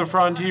mind where the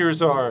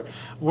frontiers are,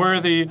 where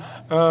the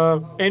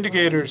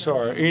indicators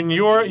are. In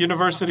your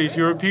universities,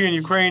 European,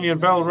 Ukrainian,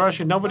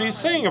 Belarusian, nobody's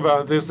saying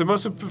about this. The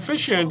most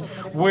efficient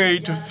way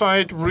to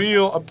fight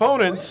real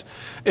opponents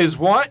is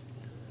what?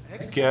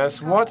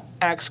 Guess what?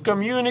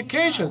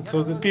 Excommunication.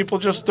 So that people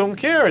just don't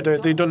care.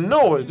 They don't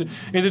know it.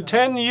 In the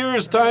 10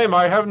 years' time,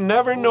 I have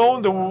never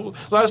known the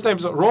last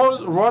names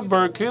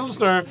Rodberg,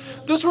 Kilsner.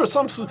 These were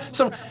some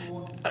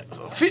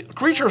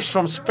creatures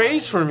from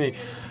space for me.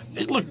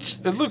 It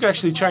looked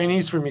actually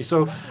Chinese for me.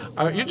 So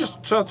you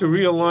just try to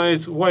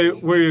realize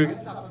where you're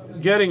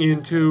getting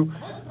into,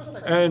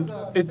 and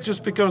it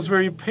just becomes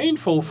very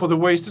painful for the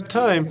wasted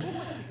time.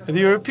 The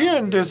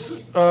European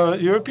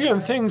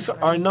things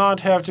are not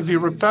have to be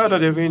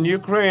repetitive in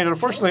Ukraine.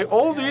 Unfortunately,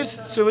 all these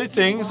silly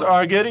things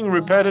are getting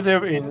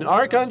repetitive in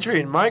our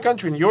country, in my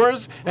country, in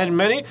yours, and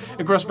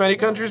across many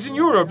countries in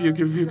Europe.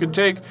 You could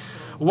take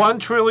 1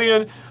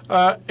 trillion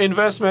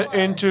investment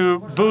into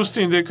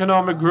boosting the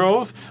economic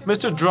growth.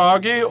 Mr.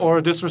 Draghi,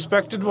 or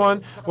disrespected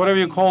one, whatever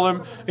you call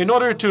him, in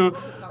order to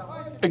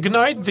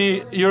ignite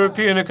the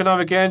European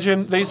economic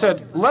engine, they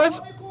said,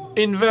 let's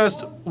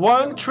invest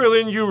 1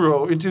 trillion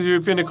euro into the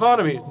European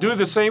economy. Do it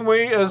the same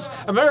way as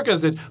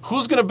Americans did.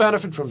 Who's going to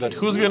benefit from that?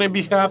 Who's going to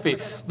be happy?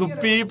 The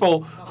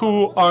people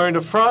who are in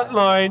the front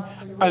line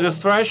at the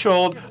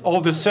threshold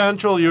of the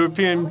Central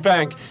European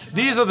Bank.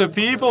 These are the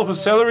people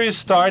whose salaries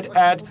start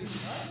at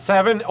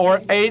 7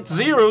 or 8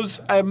 zeros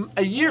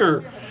a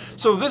year.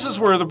 So this is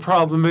where the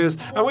problem is.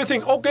 And we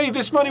think, okay,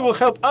 this money will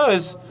help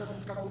us.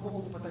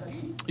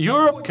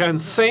 Europe can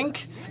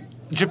sink.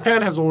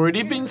 Japan has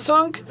already been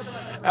sunk.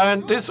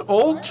 And these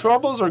old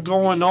troubles are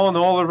going on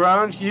all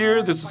around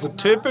here. This is a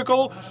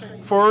typical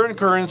foreign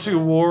currency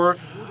war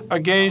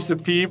against the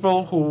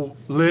people who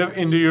live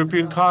in the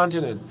European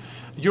continent.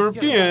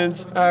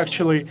 Europeans,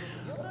 actually,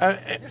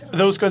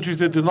 those countries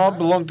that do not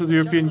belong to the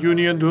European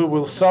Union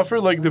will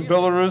suffer, like the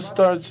Belarus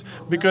starts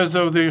because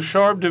of the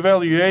sharp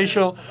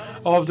devaluation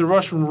of the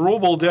Russian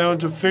ruble down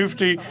to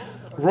 50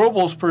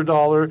 rubles per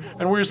dollar.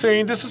 And we're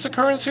saying this is a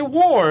currency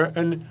war.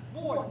 And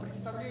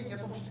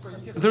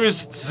there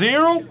is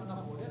zero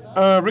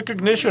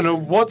recognition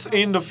of what's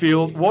in the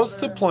field, what's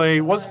the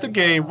play, what's the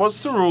game,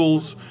 what's the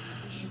rules.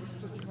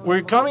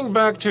 We're coming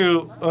back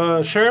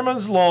to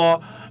Sherman's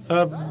law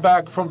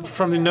back from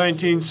the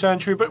 19th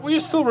century, but we are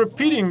still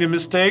repeating the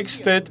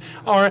mistakes that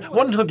are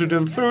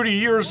 130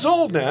 years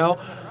old now.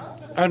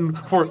 And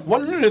for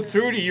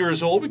 130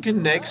 years old, we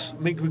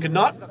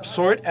cannot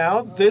sort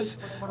out this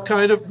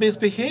kind of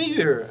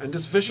misbehavior and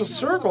this vicious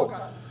circle.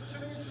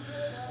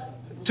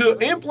 To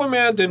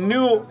implement the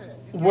new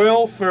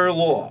welfare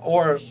law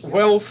or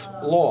wealth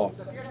law,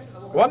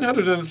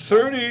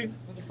 130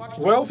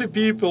 wealthy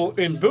people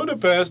in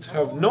Budapest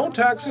have no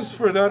taxes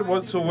for that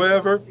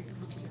whatsoever,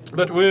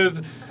 but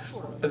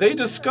they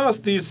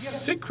discussed these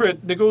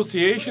secret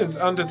negotiations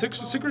under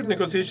secret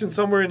negotiations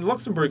somewhere in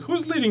Luxembourg.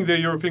 Who's leading the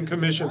European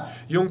Commission?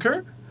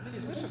 Juncker?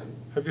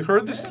 Have you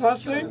heard this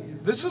last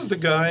name? This is the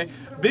guy,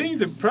 being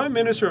the Prime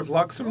Minister of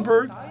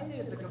Luxembourg,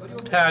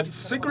 had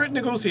secret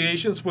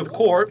negotiations with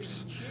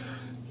corps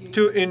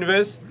to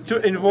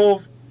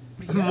involve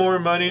more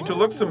money to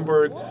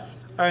Luxembourg.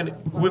 And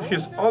with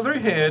his other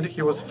hand,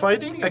 he was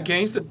fighting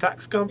against the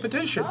tax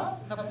competition.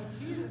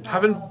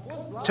 Having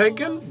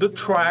taken the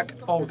track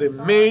of the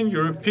main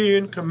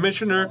European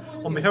commissioner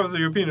on behalf of the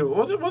European Union,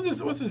 what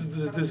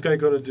is this guy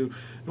going to do?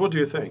 What do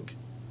you think?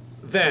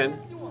 Then,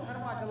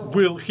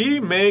 will he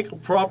make a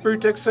proper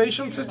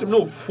taxation system?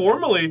 No,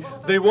 formally,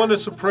 they want to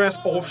suppress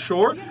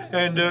offshore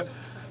and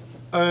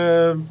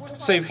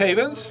safe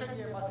havens.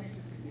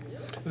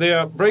 They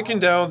are breaking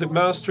down the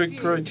Maastricht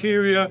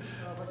criteria.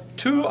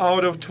 2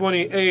 out of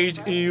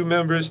 28 EU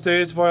member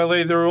states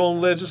violate their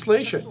own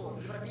legislation.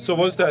 So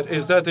what's that?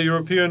 Is that the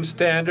European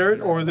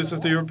standard, or this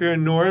is the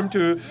European norm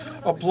to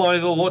apply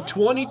the law?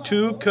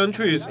 22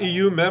 countries,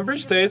 EU member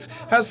states,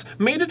 has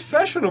made it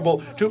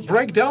fashionable to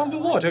break down the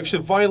law, to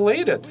actually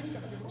violate it.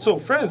 So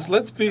friends,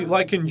 let's be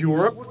like in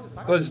Europe.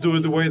 Let's do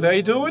it the way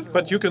they do it,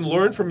 but you can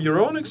learn from your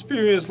own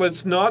experience.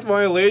 Let's not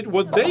violate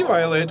what they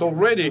violate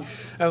already,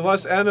 and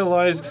let's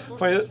analyze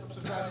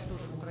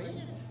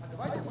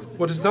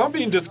what is now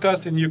being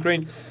discussed in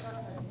Ukraine.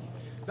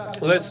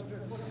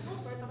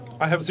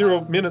 I have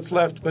 0 minutes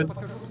left, but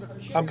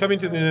I'm coming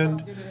to the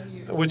end,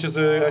 which is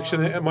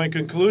actually my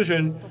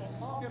conclusion,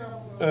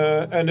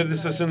 and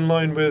this is in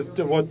line with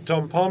what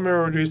Tom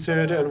Palmer already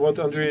said and what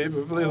Andrei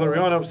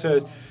Ilarionov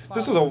said.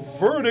 This is a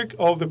verdict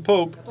of the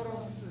Pope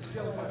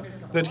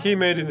that he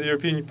made in the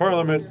European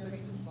Parliament.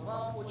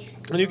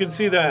 And you can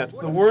see that.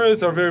 The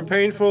words are very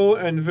painful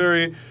and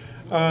very,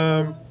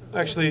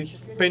 actually,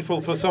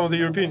 painful for some of the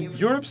Europeans.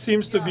 Europe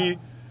seems to be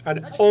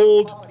an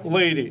old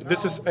lady.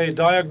 This is a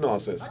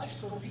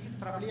diagnosis.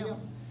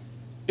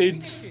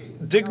 Its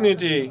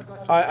dignity,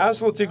 I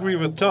absolutely agree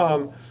with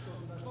Tom,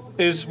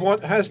 is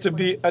what has to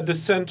be at the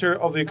center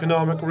of the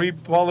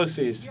economic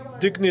policies.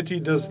 Dignity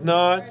does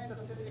not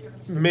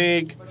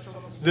make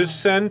the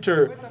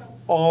center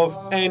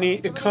of any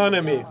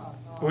economy.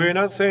 We're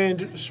not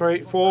saying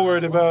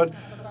straightforward about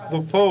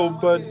the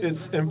Pope, but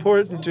it's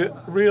important to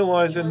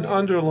realize and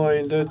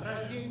underline that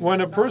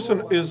when a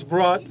person is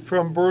brought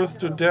from birth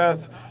to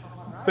death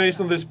based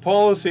on this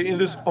policy, in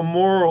this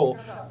immoral,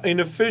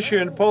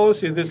 inefficient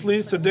policy, this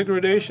leads to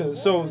degradation.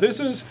 So this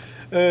is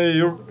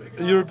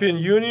European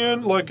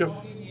Union like a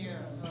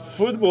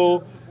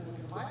football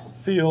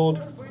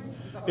field.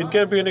 It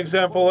can be an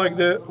example like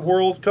the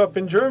World Cup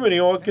in Germany,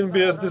 or it can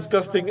be as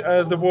disgusting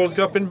as the World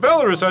Cup in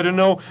Belarus. I don't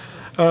know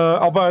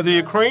about the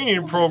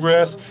Ukrainian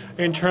progress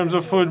in terms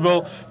of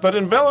football, but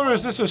in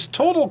Belarus this is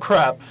total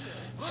crap.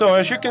 So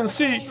as you can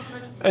see,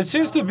 it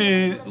seems to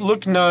be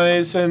look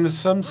nice, and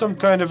some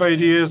kind of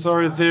ideas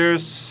are there,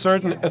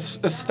 certain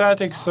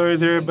aesthetics are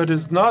there, but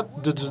it's not.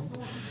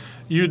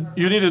 You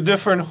need a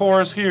different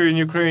horse here in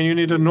Ukraine. You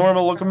need a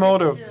normal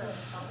locomotive.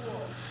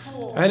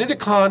 And in the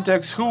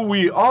context, who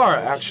we are,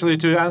 actually,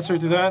 to answer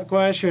to that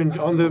question,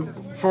 on the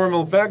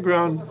formal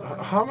background,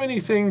 how many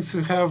things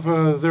have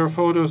their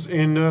photos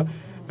in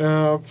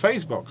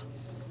Facebook?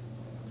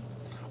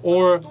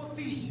 Or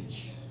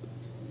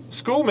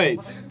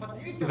schoolmates,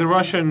 the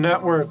Russian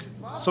network,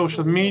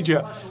 social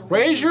media.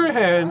 Raise your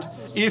hand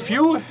if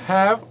you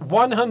have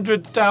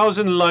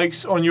 100,000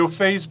 likes on your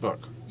Facebook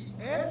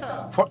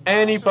for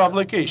any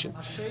publication.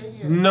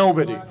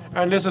 Nobody.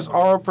 And this is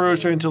our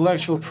approach to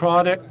intellectual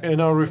product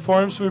and our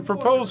reforms we're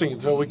proposing.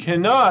 So we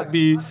cannot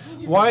be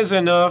wise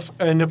enough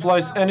and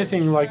apply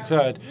anything like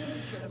that.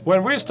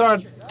 When we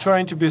start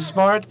trying to be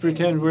smart,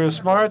 pretend we're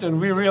smart,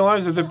 and we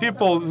realize that the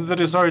people that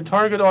is our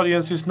target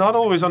audience is not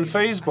always on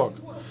Facebook.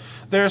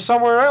 They're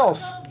somewhere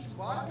else.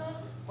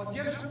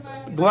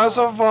 Glass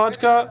of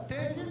vodka,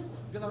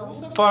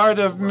 part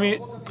of meat,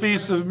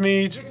 piece of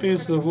meat,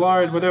 piece of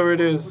lard, whatever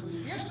it is.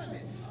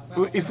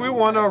 If we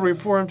want our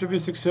reform to be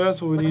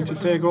successful, we need to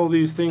take all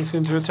these things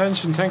into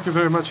attention. Thank you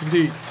very much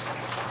indeed.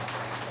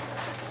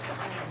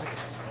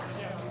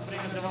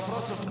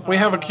 We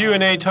have a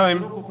Q&A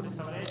time.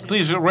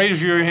 Please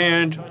raise your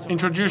hand,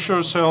 introduce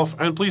yourself,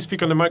 and please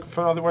speak on the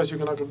microphone, otherwise you're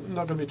not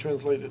going to be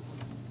translated.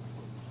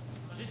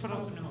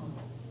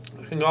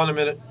 Hang on a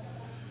minute.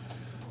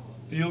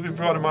 You'll be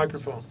brought a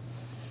microphone.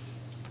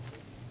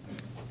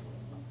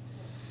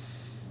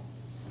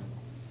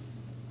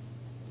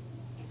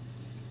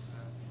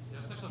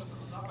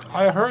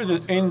 I heard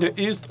that in the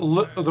East,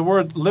 the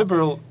word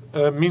liberal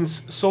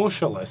means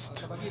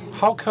socialist.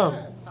 How come?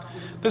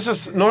 This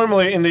is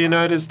normally in the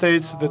United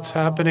States that's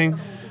happening.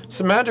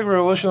 Semantic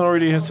revolution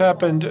already has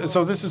happened,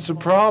 so this is a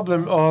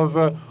problem of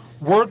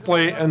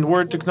wordplay and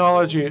word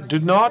technology. Do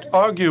not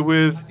argue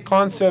with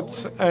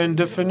concepts and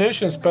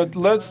definitions, but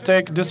let's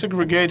take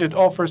disaggregated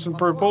offers and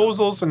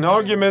proposals and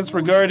arguments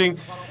regarding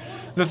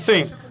the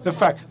thing, the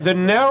fact. The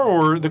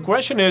narrower the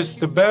question is,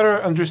 the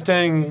better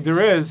understanding there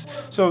is.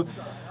 So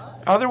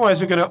otherwise,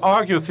 you're going to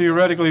argue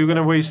theoretically, you're going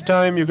to waste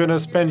time, you're going to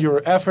spend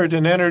your effort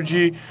and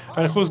energy,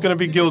 and who's going to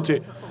be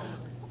guilty?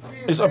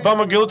 Is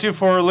Obama guilty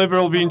for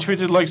liberal being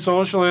treated like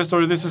socialist,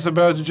 or this is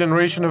about the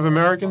generation of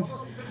Americans?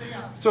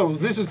 So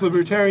this is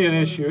libertarian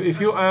issue. If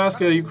you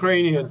ask a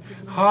Ukrainian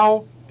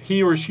how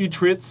he or she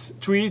treats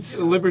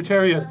a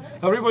libertarian,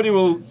 everybody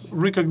will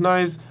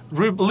recognize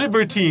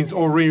libertines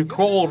or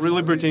recall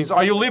libertines.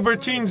 Are you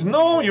libertines?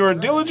 No, you're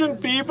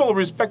diligent people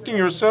respecting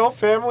yourself,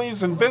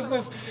 families, and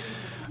business.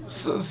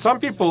 Some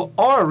people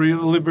are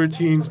real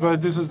libertines,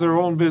 but this is their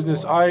own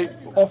business. I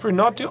offer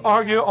not to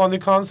argue on the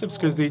concepts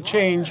because they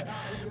change,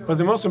 but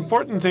the most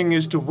important thing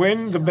is to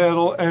win the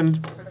battle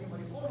and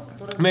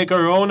make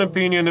our own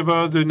opinion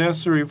about the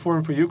necessary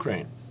reform for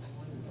Ukraine.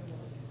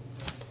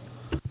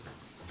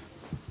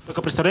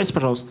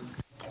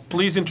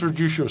 Please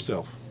introduce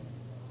yourself.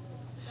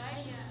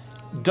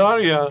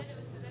 Daria,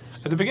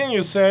 at the beginning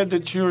you said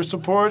that you're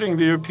supporting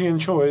the European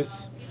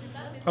choice.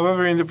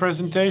 However, in the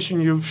presentation,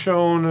 you've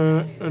shown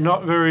a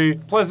not very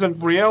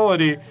pleasant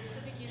reality.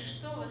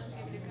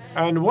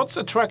 And what's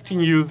attracting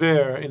you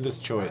there in this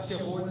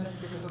choice?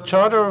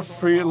 Charter of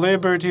Free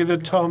Liberty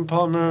that Tom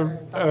Palmer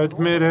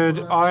admitted,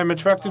 I'm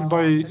attracted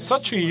by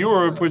such a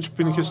Europe which has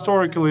been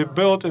historically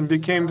built and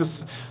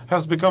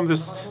has become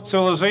this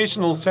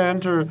civilizational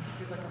center,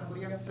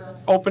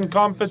 open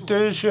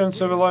competition,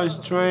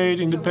 civilized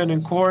trade,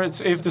 independent courts.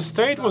 If the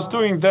state was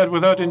doing that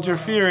without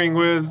interfering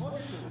with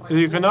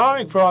the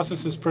economic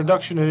processes,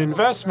 production and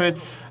investment,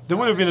 there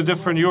would have been a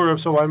different Europe.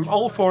 So I'm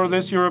all for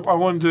this Europe. I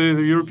want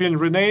the European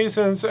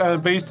Renaissance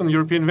based on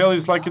European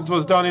values like it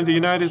was done in the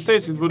United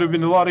States. It would have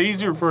been a lot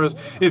easier for us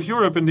if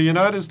Europe and the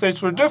United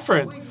States were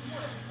different.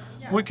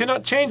 We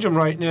cannot change them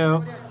right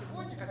now.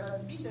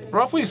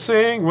 Roughly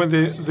saying, when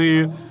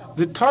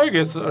the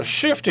targets are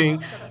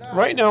shifting,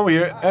 right now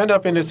we end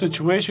up in a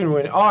situation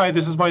where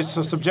this is my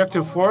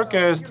subjective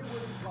forecast,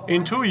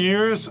 In 2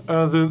 years,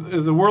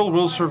 the world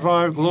will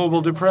survive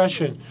global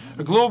depression.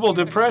 A global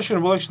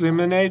depression will actually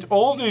eliminate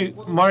all the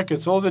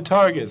markets, all the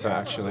targets,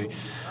 actually.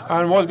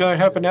 And what's going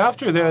to happen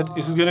after that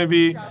is going to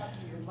be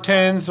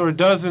tens or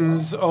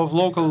dozens of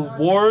local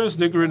wars,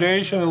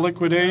 degradation and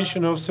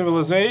liquidation of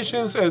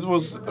civilizations, as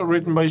was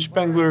written by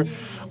Spengler.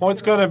 Or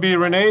it's going to be a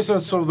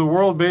renaissance of the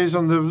world based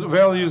on the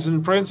values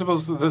and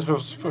principles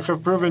that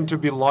have proven to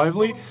be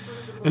lively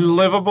and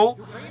livable.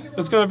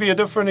 It's going to be a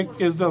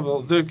different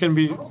example. There can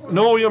be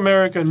no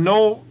America,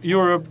 no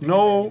Europe,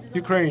 no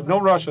Ukraine, no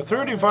Russia.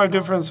 35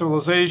 different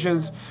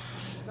civilizations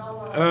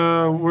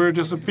were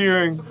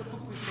disappearing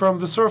from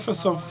the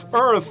surface of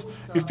Earth.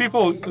 If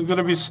people are going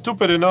to be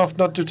stupid enough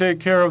not to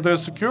take care of their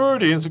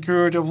security and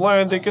security of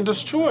land, they can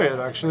destroy it,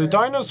 actually.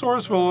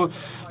 Dinosaurs will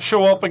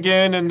show up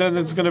again, and then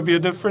it's going to be a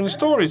different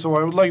story. So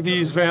I would like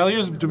these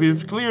values to be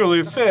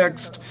clearly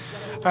fixed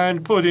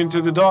and put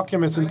into the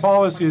documents and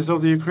policies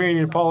of the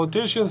Ukrainian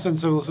politicians and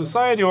civil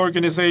society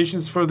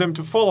organizations for them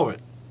to follow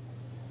it.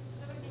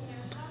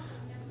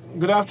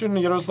 Good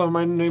afternoon, Jaroslav.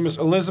 My name is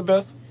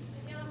Elizabeth.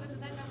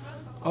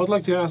 I would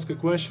like to ask a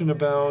question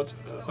about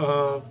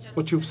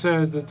what you've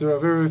said, that there are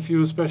very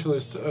few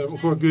specialists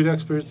who are good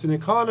experts in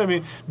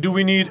economy. Do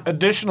we need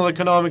additional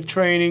economic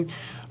training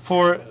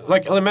for,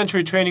 like,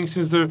 elementary training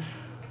since the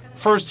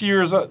first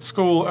years at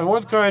school? And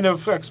what kind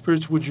of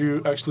experts would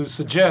you actually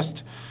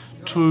suggest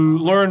to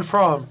learn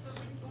from?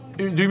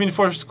 Do you mean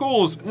for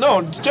schools?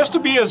 No, just to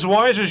be as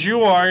wise as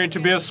you are and to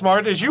be as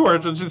smart as you are,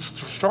 to just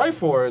strive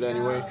for it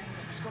anyway.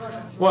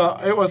 Well,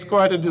 it was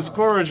quite a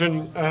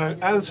discouraging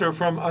answer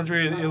from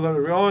Andrei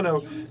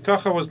Illarionov.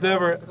 Kacha was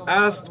never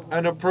asked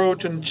and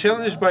approached and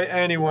challenged by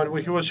anyone.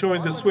 When he was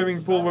showing the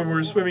swimming pool, when we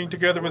were swimming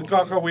together with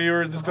Kacha, we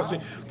were discussing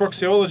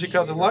proxiology,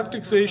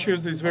 catalactics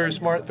issues, these very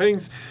smart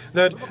things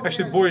that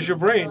actually bores your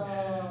brain.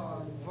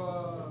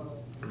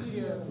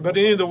 But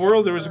in the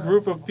world, there is a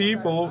group of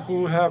people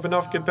who have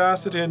enough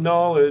capacity and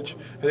knowledge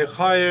at the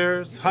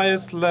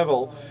highest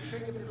level,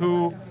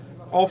 who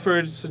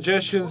offered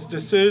suggestions,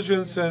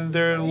 decisions, and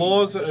their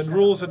laws and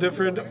rules are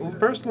different.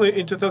 Personally,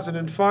 in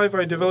 2005,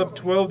 I developed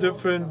 12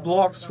 different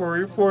blocks for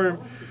reform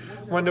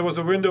when there was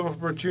a window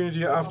of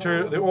opportunity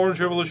after the Orange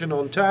Revolution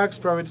on tax,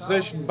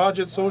 privatization,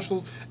 budget,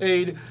 social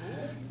aid.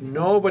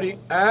 Nobody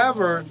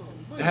ever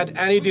had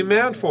any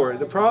demand for it.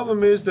 The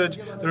problem is that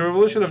the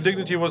revolution of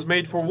dignity was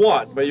made for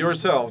what? By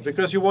yourself,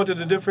 because you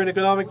wanted a different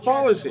economic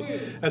policy.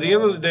 At the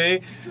end of the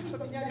day,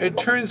 it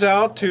turns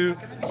out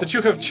that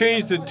you have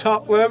changed the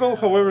top level.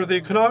 However, the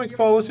economic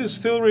policies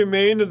still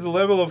remain at the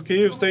level of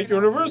Kiev State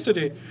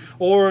University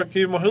or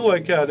Kiev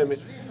Mohyla Academy.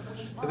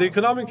 The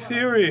economic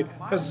theory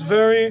has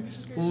very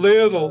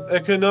little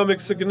economic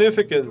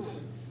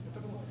significance.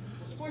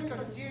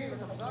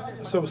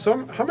 So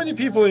how many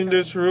people in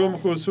this room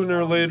who sooner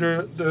or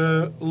later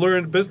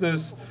learned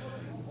business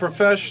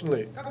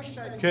professionally?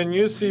 Can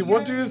you see,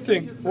 what do you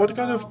think, what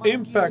kind of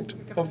impact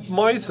of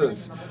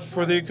Mises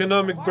for the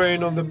economic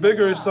brain on the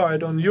bigger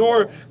side, on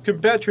your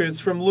compatriots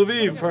from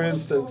Lviv, for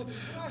instance?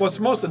 What's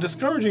most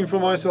discouraging for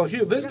myself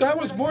here, this guy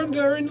was born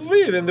there in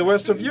Lviv, in the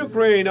west of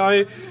Ukraine.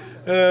 I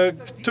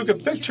took a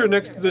picture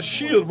next to the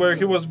shield where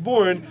he was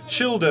born,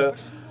 Shilda.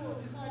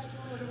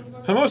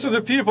 And most of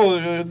the people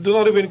do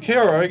not even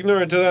care or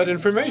ignorant to that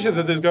information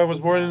that this guy was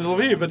born in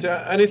Lviv. But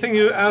anything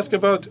you ask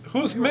about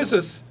who's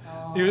Mrs.,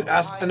 you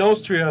ask an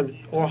Austrian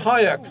or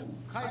Hayek.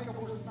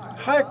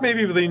 Hayek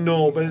maybe they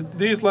know, but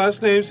these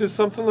last names is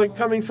something like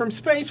coming from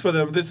space for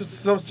them. This is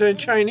something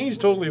Chinese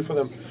totally for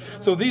them.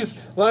 So these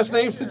last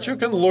names that you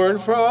can learn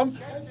from,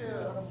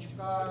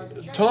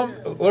 Tom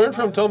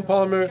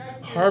Palmer,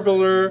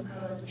 Harbiller,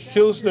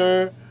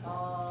 Hilsner,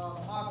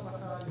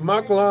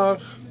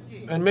 Maklach,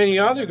 and many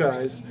other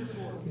guys.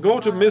 Go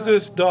to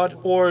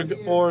Mises.org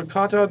or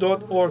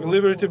Kata.org,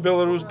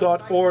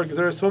 libertybelarus.org.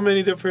 There are so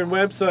many different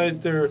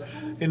websites there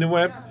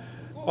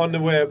on the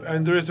web,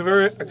 and there is a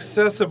very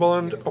accessible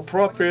and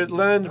appropriate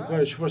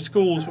language for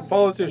schools, for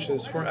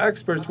politicians, for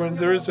experts when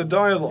there is a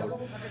dialogue.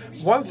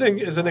 One thing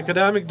is an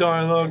academic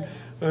dialogue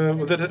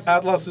that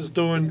Atlas is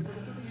doing,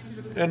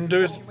 and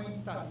there's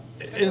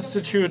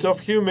Institute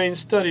of Humane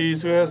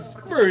Studies who has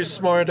very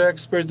smart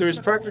experts. There is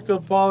Practical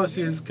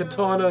Policies,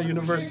 Katana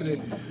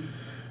University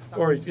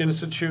or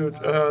Institute.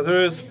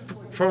 There is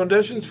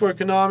Foundations for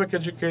Economic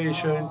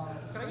Education.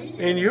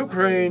 In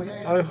Ukraine,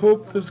 I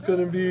hope there's going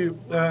to be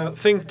a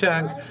think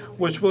tank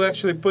which will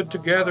actually put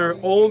together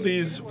all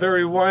these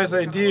very wise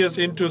ideas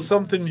into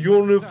something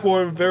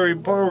uniform, very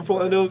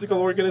powerful analytical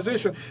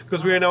organization,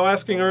 because we are now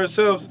asking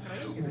ourselves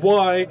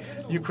why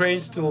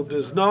Ukraine still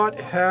does not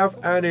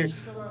have any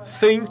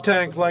think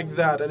tank like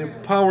that, any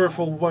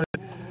powerful one.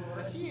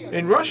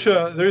 In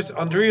Russia, there's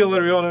Andrei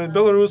Illarionov. In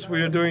Belarus,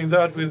 we are doing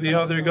that with the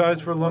other guys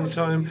for a long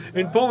time.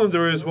 In Poland,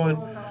 there is one.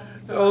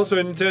 Also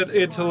in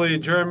Italy,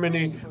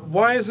 Germany.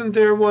 Why isn't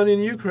there one in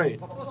Ukraine?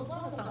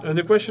 And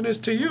the question is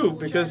to you,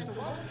 because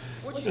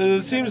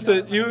it seems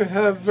that you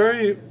have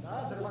very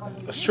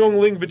strong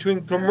link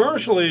between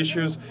commercial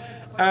issues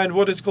and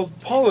what is called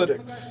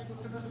politics.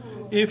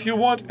 if you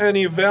want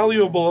any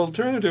valuable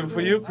alternative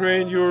for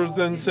Ukraine, you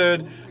then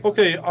said,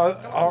 okay,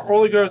 our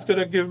oligarch's going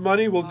to give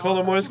money, will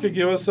Kolomoisky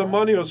give us some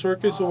money, or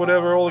Surkis, or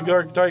whatever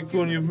oligarch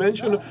tycoon you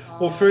mentioned,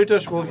 or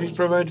Firtash, will he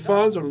provide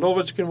funds, or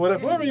Lovachkin,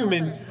 whatever you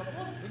mean.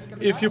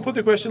 If you put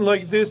the question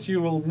like this,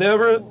 you will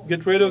never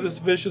get rid of this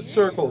vicious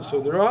circle. So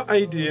there are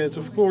ideas,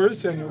 of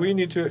course, and we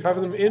need to have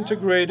them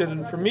integrated.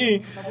 And for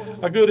me,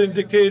 a good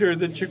indicator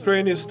that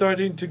Ukraine is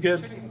starting to get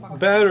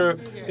better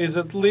is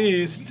at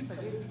least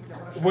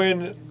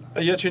when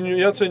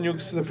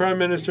Yatsenyuk's, the prime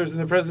ministers and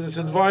the president's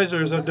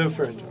advisors are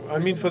different. I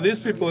mean, for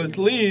these people at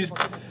least,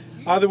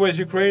 otherwise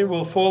Ukraine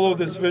will follow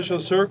this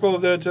vicious circle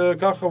that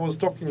Kacha was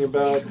talking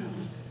about,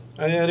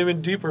 and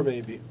even deeper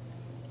maybe.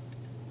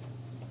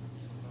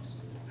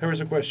 Here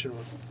is a question.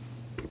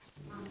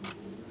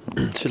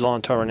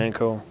 Svetlana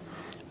Taranenko,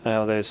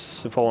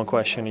 there's the following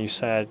question. You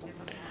said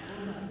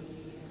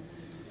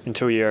in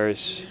 2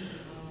 years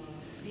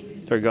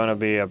there's going to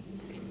be a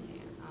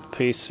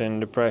peace in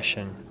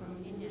depression.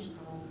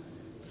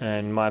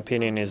 And my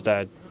opinion is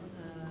that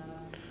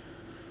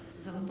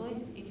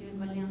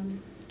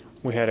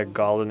we had a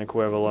golden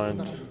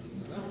equivalent.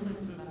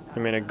 I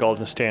mean, a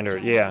golden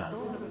standard, yeah.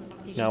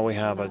 Now we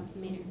have a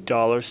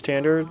dollar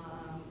standard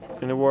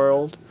in the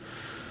world.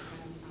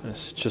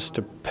 It's just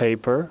a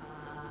paper.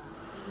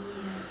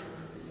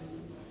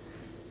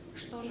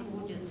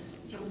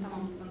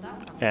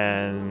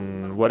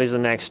 And what is the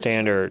next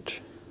standard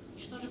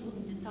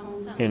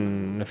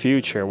in the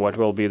future? What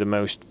will be the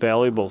most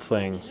valuable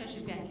thing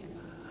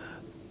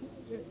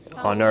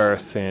on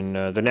Earth in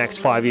the next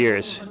 5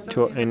 years?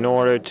 In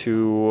order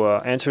to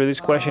answer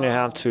this question, I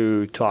have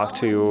to talk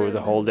to you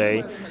the whole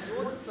day.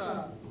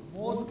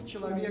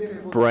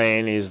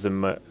 Brain is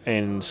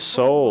and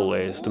soul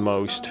is the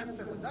most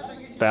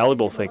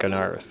valuable thing on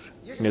Earth.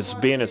 And it's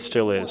been, it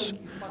still is.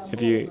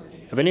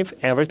 Even if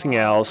everything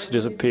else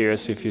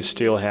disappears, if you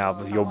still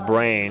have your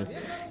brain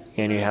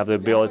and you have the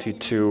ability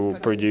to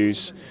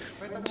produce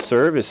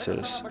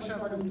services,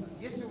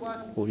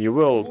 well, you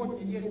will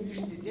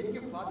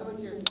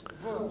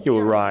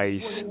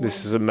rise.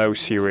 This is the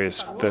most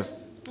serious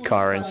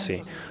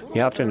currency.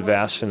 You have to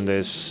invest in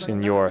this,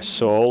 in your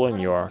soul, in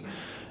your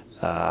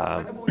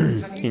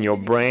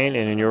brain,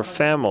 and in your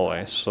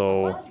family.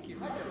 So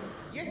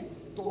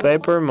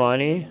paper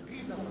money,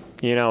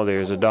 you know,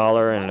 there's a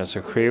dollar and there's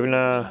a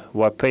hryvnia.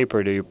 What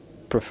paper do you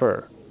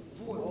prefer?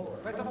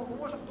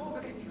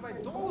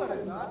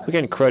 We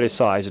can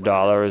criticize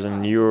dollars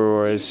and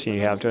euros. You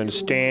have to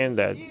understand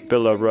that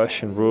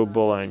Belarusian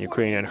ruble and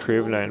Ukrainian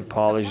hryvnia and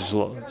Polish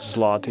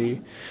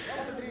zloty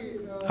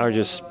are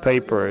just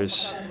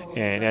papers.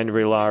 And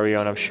Andrei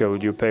Larionov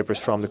showed you papers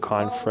from the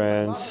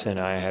conference, and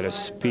I had a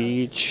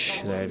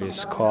speech that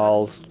is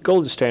called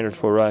Golden Standard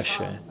for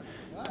Russia.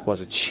 It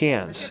was a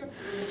chance.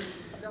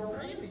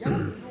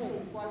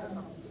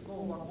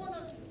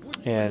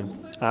 And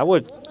I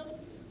would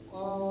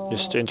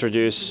just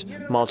introduce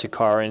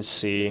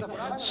multi-currency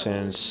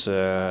since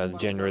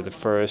January the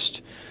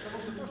 1st,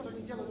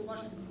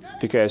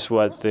 because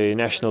what the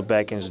national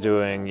bank is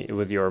doing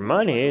with your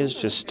money is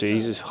just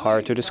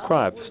hard to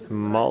describe.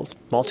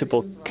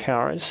 Multiple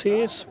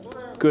currencies,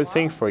 good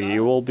thing for you.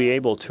 You will be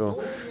able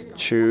to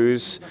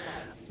choose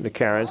the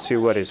currency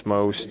what is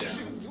most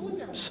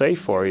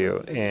safe for you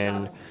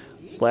and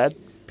let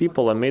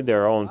people emit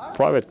their own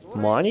private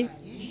money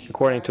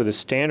according to the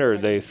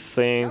standard they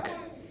think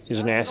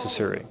is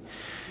necessary.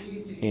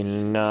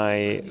 And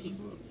I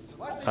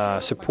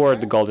support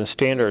the golden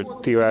standard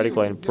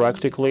theoretically and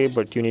practically,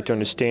 but you need to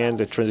understand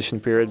the transition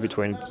period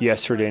between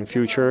yesterday and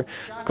future.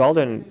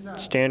 Golden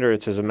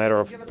standards is a matter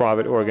of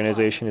private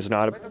organization, is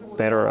not a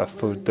matter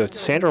of the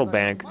central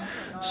bank.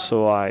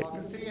 So I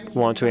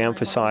want to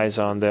emphasize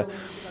on the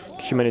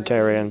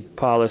humanitarian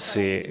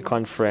policy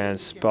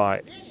conference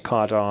by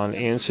Cotton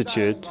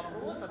Institute.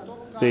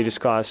 They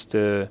discussed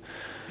the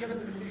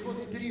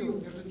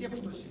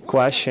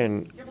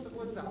question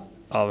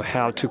of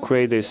how to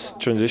create this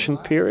transition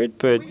period,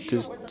 but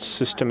the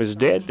system is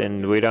dead,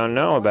 and we don't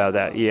know about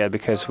that yet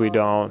because we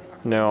don't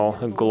know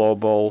a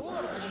global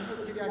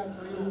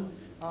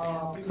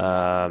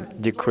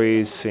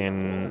decrease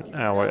in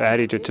our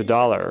attitude to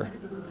dollar.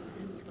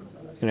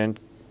 And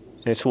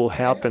this will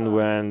happen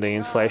when the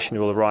inflation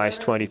will rise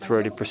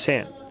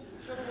 20–30%.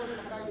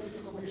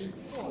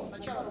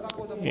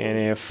 And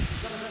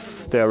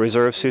if the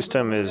reserve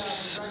system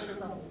is,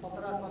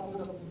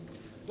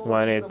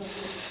 when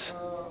it's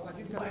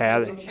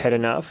had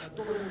enough,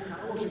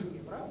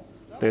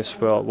 this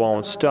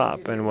won't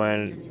stop. And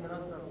when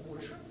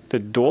the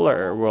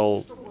dollar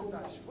will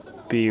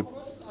be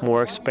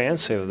more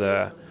expensive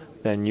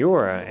than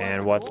euro,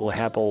 and what will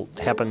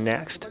happen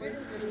next,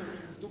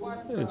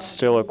 it's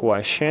still a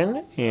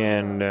question,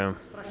 and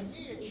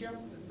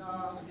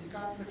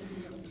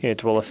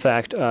it will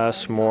affect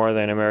us more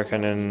than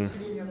American and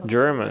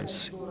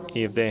Germans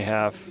if they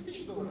have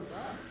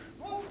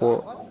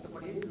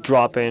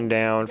dropping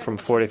down from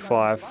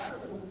 45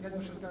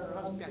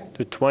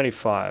 to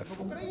 25.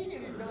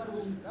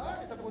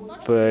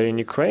 But in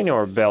Ukraine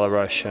or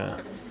Belarus,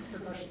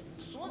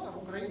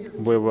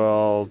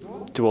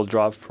 it will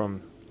drop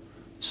from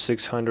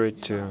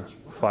 600 to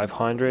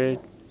 500,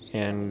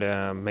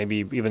 and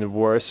maybe even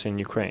worse in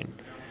Ukraine.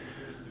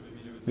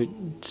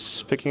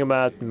 Speaking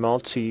about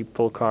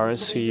multiple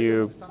currency,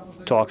 you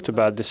talked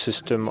about the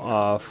system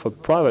of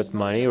private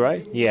money,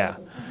 right? Yeah.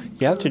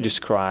 You have to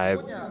describe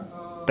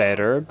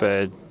better,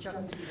 but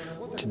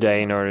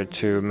today, in order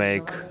to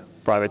make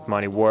private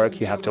money work,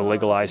 you have to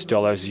legalize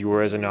dollars,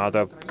 euros, and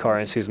other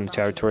currencies in the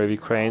territory of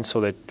Ukraine so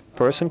that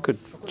person could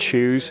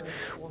choose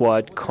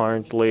what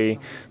currently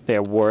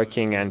they're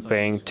working and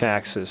paying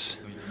taxes.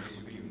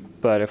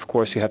 But of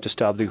course, you have to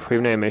stop the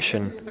hryvnia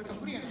emission.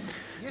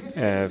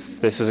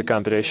 If this is a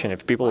competition,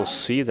 if people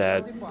see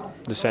that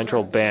the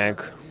central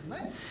bank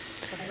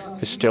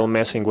is still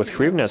messing with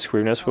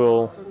hryvnias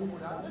will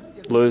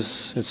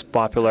lose its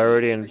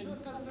popularity and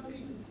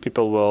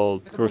people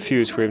will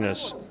refuse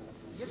hryvnias.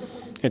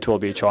 It will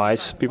be a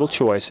choice, people's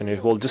choice, and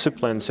it will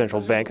discipline the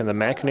central bank and the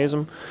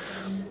mechanism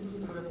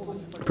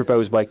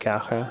proposed by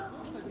Kacha.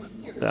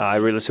 I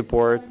really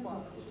support.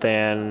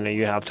 Then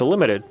you have to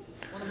limit it.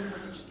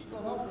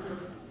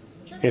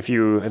 If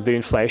the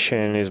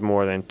inflation is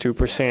more than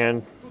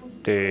 2%,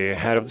 the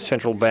head of the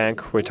central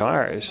bank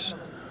retires.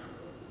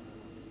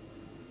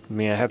 I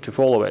mean, I have to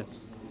follow it.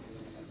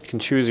 You can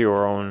choose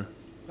your own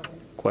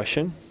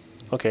question.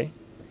 Okay.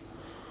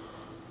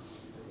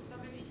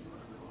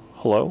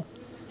 Hello,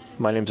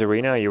 my name is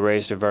Irina. You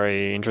raised a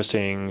very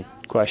interesting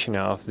question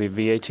of the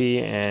VAT,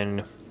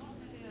 and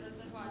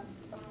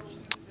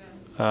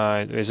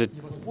is it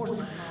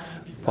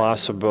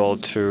possible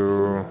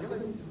to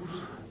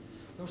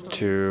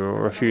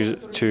refuse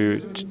to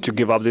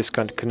give up this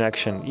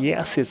connection?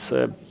 Yes, it's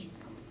a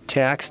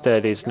tax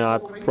that is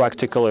not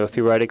practically or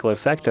theoretically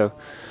effective,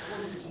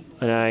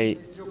 and I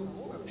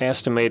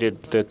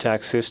estimated the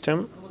tax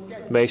system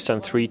based on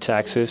 3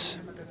 taxes.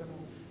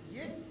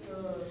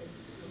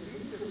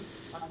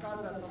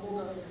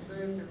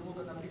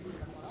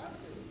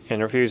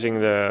 And refusing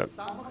the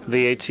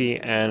VAT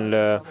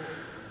and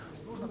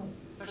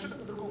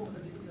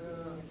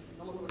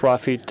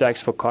profit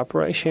tax for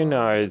corporation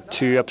are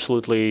 2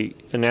 absolutely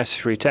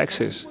necessary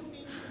taxes,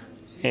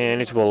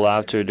 and it will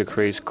allow to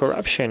decrease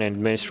corruption and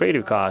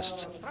administrative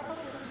costs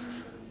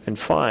and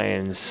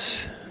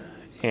fines,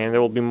 and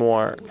there will be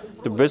more.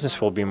 The business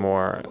will be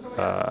more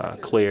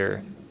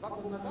clear.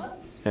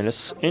 And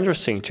it's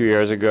interesting. 2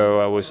 years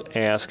ago, I was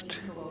asked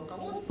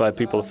by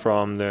people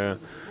from the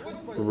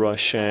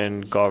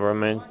Russian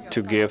government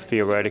to give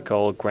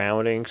theoretical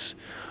groundings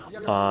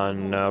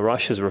on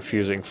Russia's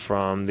refusing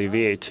from the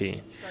VAT.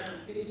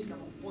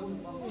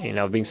 And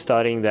I've been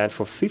studying that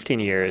for 15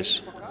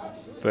 years.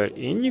 But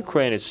in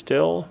Ukraine, it's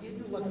still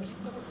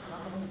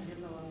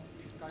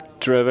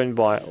driven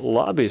by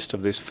lobbyists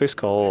of this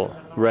fiscal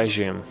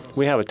regime.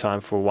 We have a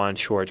time for one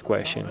short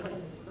question.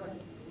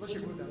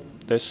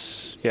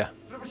 Yeah.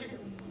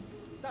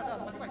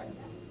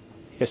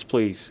 Yes,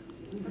 please.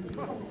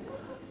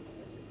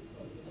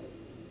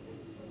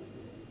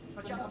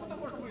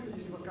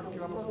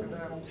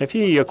 If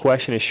your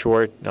question is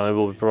short, I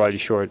will provide a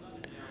short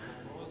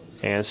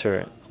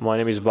answer. My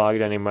name is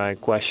Bogdan, and my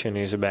question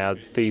is about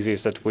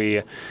thesis that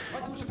we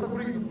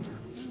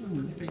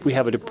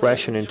have a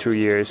depression in 2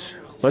 years.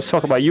 Let's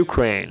talk about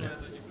Ukraine.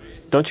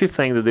 Don't you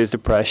think that this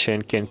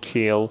depression can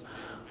kill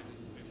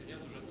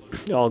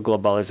all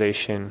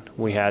globalization?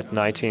 We had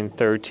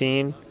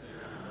 1913,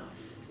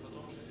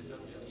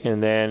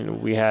 and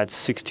then we had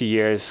 60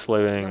 years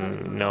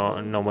living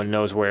no one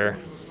knows where.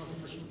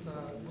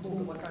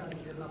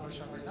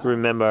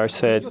 Remember, I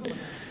said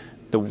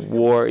the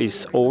war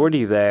is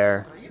already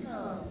there.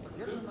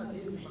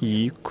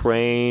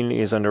 Ukraine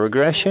is under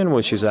aggression,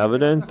 which is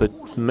evident, but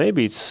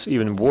maybe it's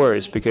even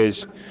worse,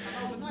 because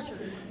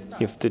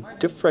if the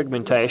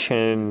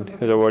defragmentation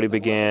has already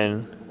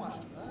begun,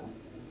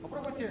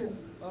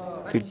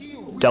 the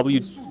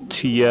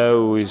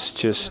WTO is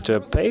just a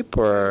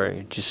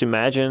paper. Just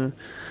imagine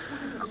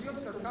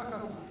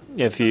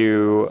if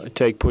you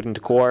take Putin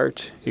to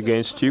court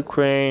against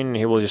Ukraine,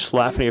 he will just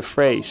laugh in your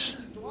face.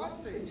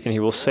 And he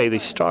will say they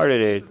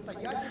started it.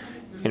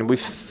 And we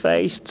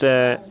faced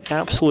the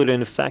absolute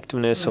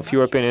ineffectiveness of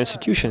European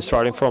institutions,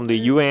 starting from the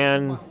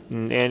UN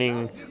and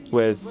ending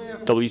with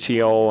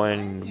WTO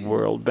and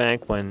World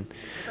Bank. When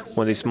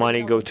this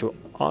money go to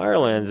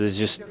Ireland, it's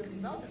just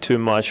too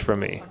much for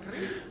me.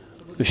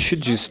 We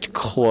should just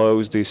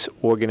close this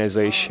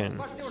organization.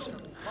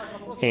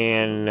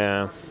 And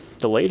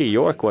the lady,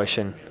 your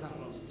question,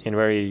 in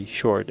very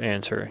short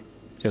answer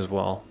as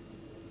well.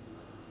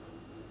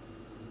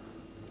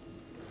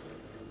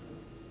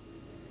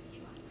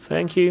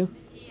 Thank you.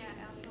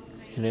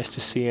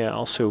 Anastasia,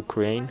 also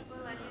Ukraine.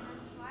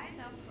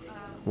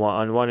 Well,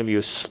 on one of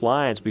your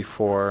slides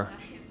before,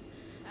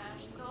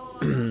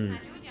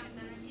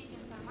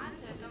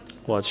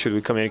 what should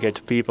we communicate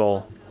to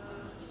people?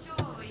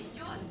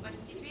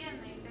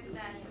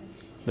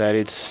 That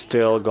it's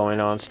still going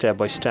on step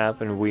by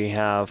step, and we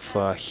have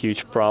a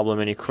huge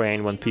problem in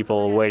Ukraine when people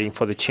are waiting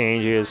for the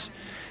changes,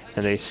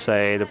 and they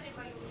say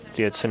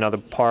it's another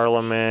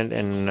parliament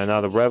and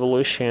another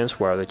revolutions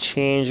where the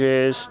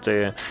changes,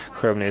 the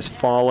hryvnia is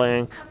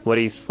falling. What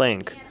do you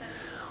think?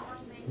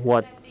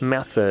 What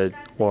method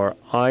or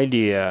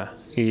idea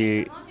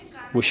we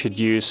should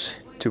use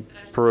to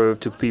prove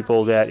to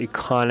people that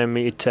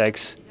it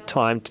takes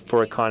time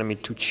for economy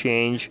to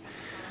change?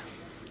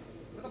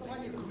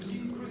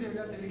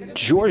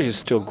 Georgia is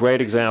still a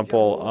great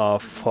example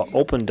of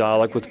open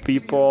dialogue with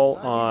people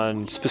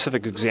on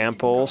specific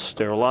examples.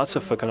 There are lots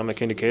of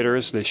economic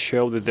indicators that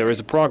show that there is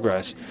a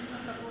progress.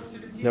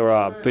 There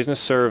are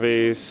business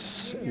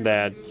surveys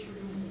that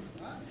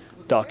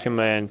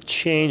document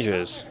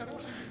changes,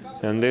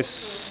 and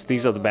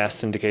these are the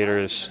best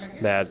indicators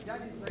that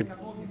the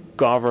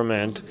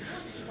government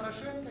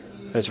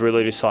has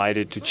really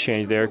decided to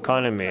change their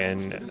economy,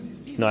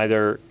 and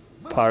neither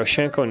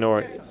Poroshenko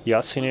nor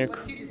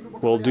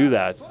Yatsenyuk will do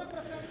that.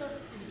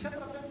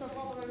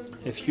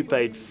 If you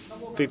paid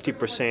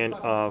 50%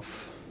 of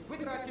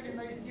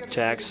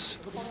tax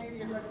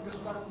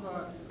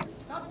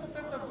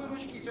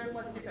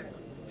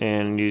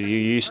and you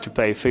used to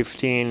pay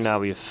 15,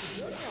 now you're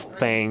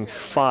paying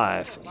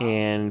 5,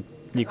 and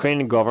the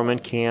Ukrainian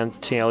government can't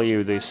tell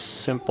you these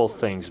simple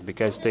things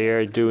because they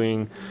are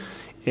doing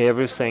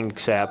everything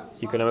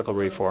except economical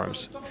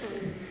reforms.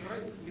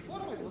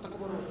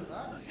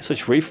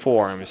 Such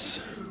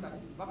reforms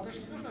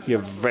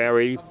give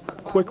very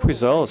quick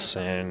results,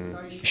 and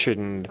you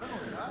shouldn't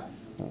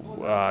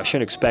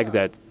expect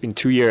that in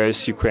 2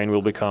 years Ukraine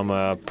will become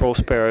a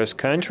prosperous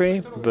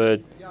country, but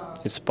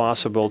it's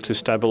possible to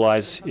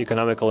stabilize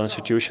economical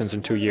institutions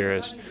in 2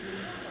 years.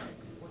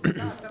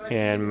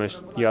 And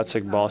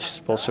Jacek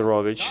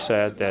Balcerowicz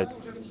said that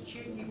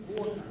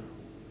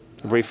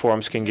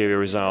reforms can give you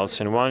results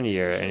in 1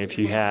 year, and if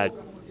you had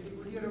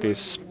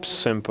these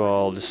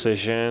simple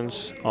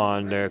decisions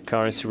on the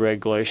currency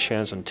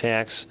regulations and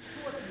tax,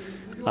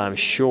 I'm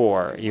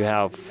sure you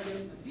have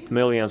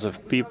millions of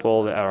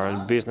people that are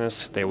in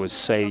business. They would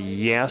say,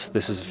 yes,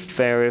 this is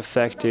very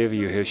effective,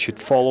 you should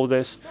follow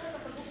this.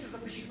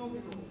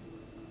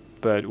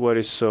 But what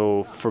is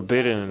so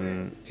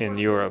forbidden in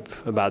Europe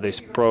about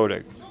this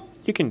product?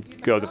 You can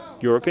go the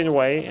European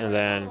way, and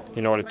then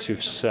in order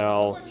to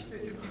sell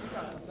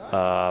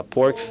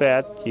pork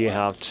fat, you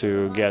have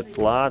to get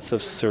lots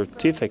of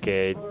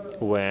certificate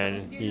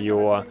when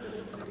your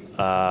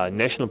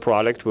national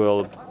product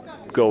will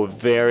go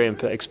very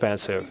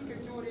expensive.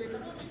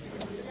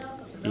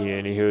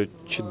 And you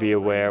should be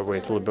aware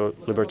with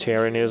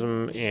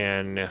libertarianism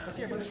and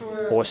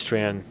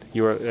Austrian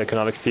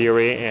economic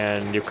theory,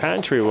 and your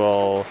country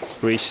will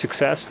reach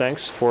success.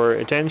 Thanks for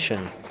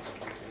attention.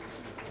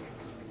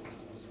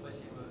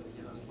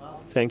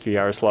 Thank you,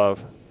 Yaroslav.